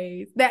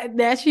 Always.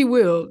 That she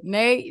will.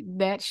 Nay,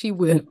 that she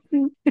will.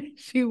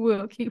 She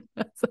will keep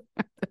us on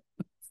our toes.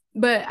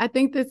 But I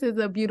think this is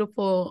a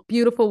beautiful,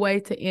 beautiful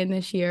way to end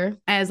this year.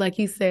 As like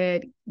you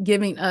said,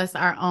 giving us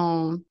our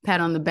own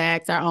pat on the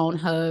backs, our own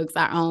hugs,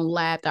 our own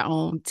laugh, our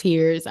own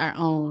tears, our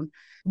own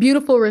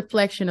beautiful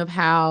reflection of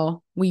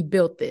how we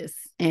built this.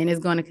 And it's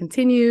going to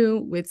continue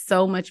with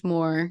so much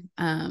more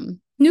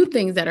new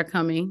things that are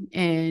coming,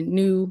 and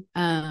new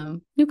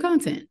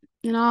content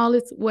in all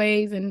its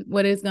ways and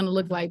what it's going to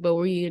look like. But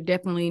we are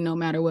definitely, no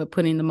matter what,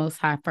 putting the Most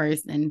High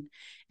first and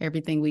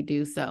everything we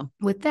do. So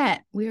with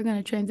that, we are going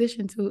to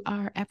transition to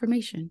our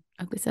affirmation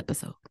of this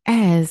episode,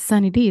 as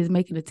Sunny D is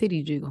making a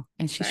titty jiggle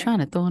and she's trying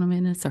to throw them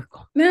in a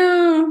circle.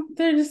 No,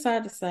 they're just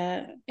side to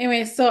side.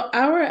 Anyway, so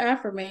our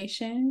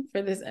affirmation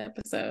for this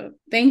episode: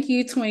 thank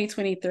you,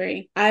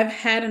 2023. I've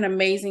had an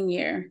amazing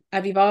year.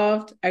 I've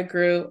evolved, I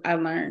grew, I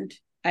learned,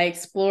 I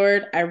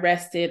explored, I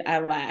rested, I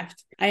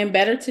laughed. I am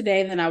better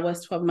today than I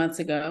was 12 months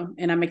ago,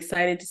 and I'm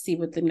excited to see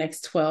what the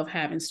next 12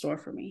 have in store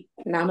for me.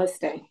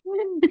 Namaste.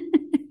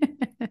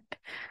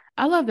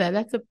 I love that.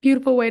 That's a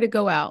beautiful way to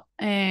go out.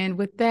 And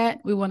with that,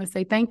 we want to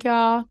say thank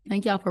y'all.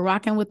 Thank y'all for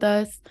rocking with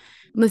us.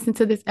 Listen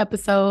to this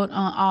episode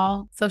on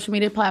all social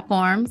media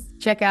platforms.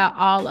 Check out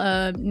all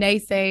of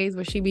Naysays,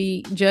 where she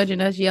be judging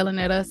us, yelling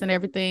at us and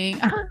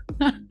everything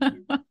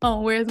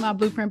on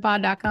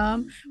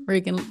where'smyblueprintpod.com, where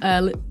you can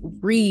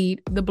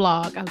read the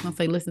blog. I was going to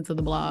say listen to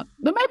the blog,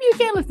 but maybe you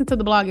can listen to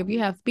the blog if you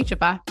have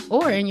Speechify,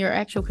 or in your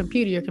actual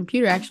computer. Your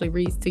computer actually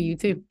reads to you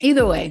too.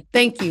 Either way,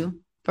 thank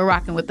you for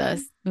rocking with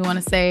us. We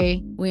want to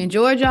say we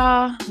enjoyed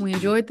y'all. We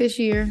enjoyed this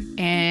year.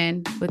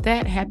 And with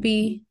that,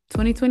 happy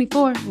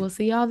 2024. We'll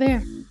see y'all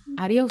there.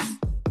 Adios.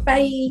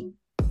 Bye.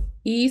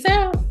 Ease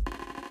out.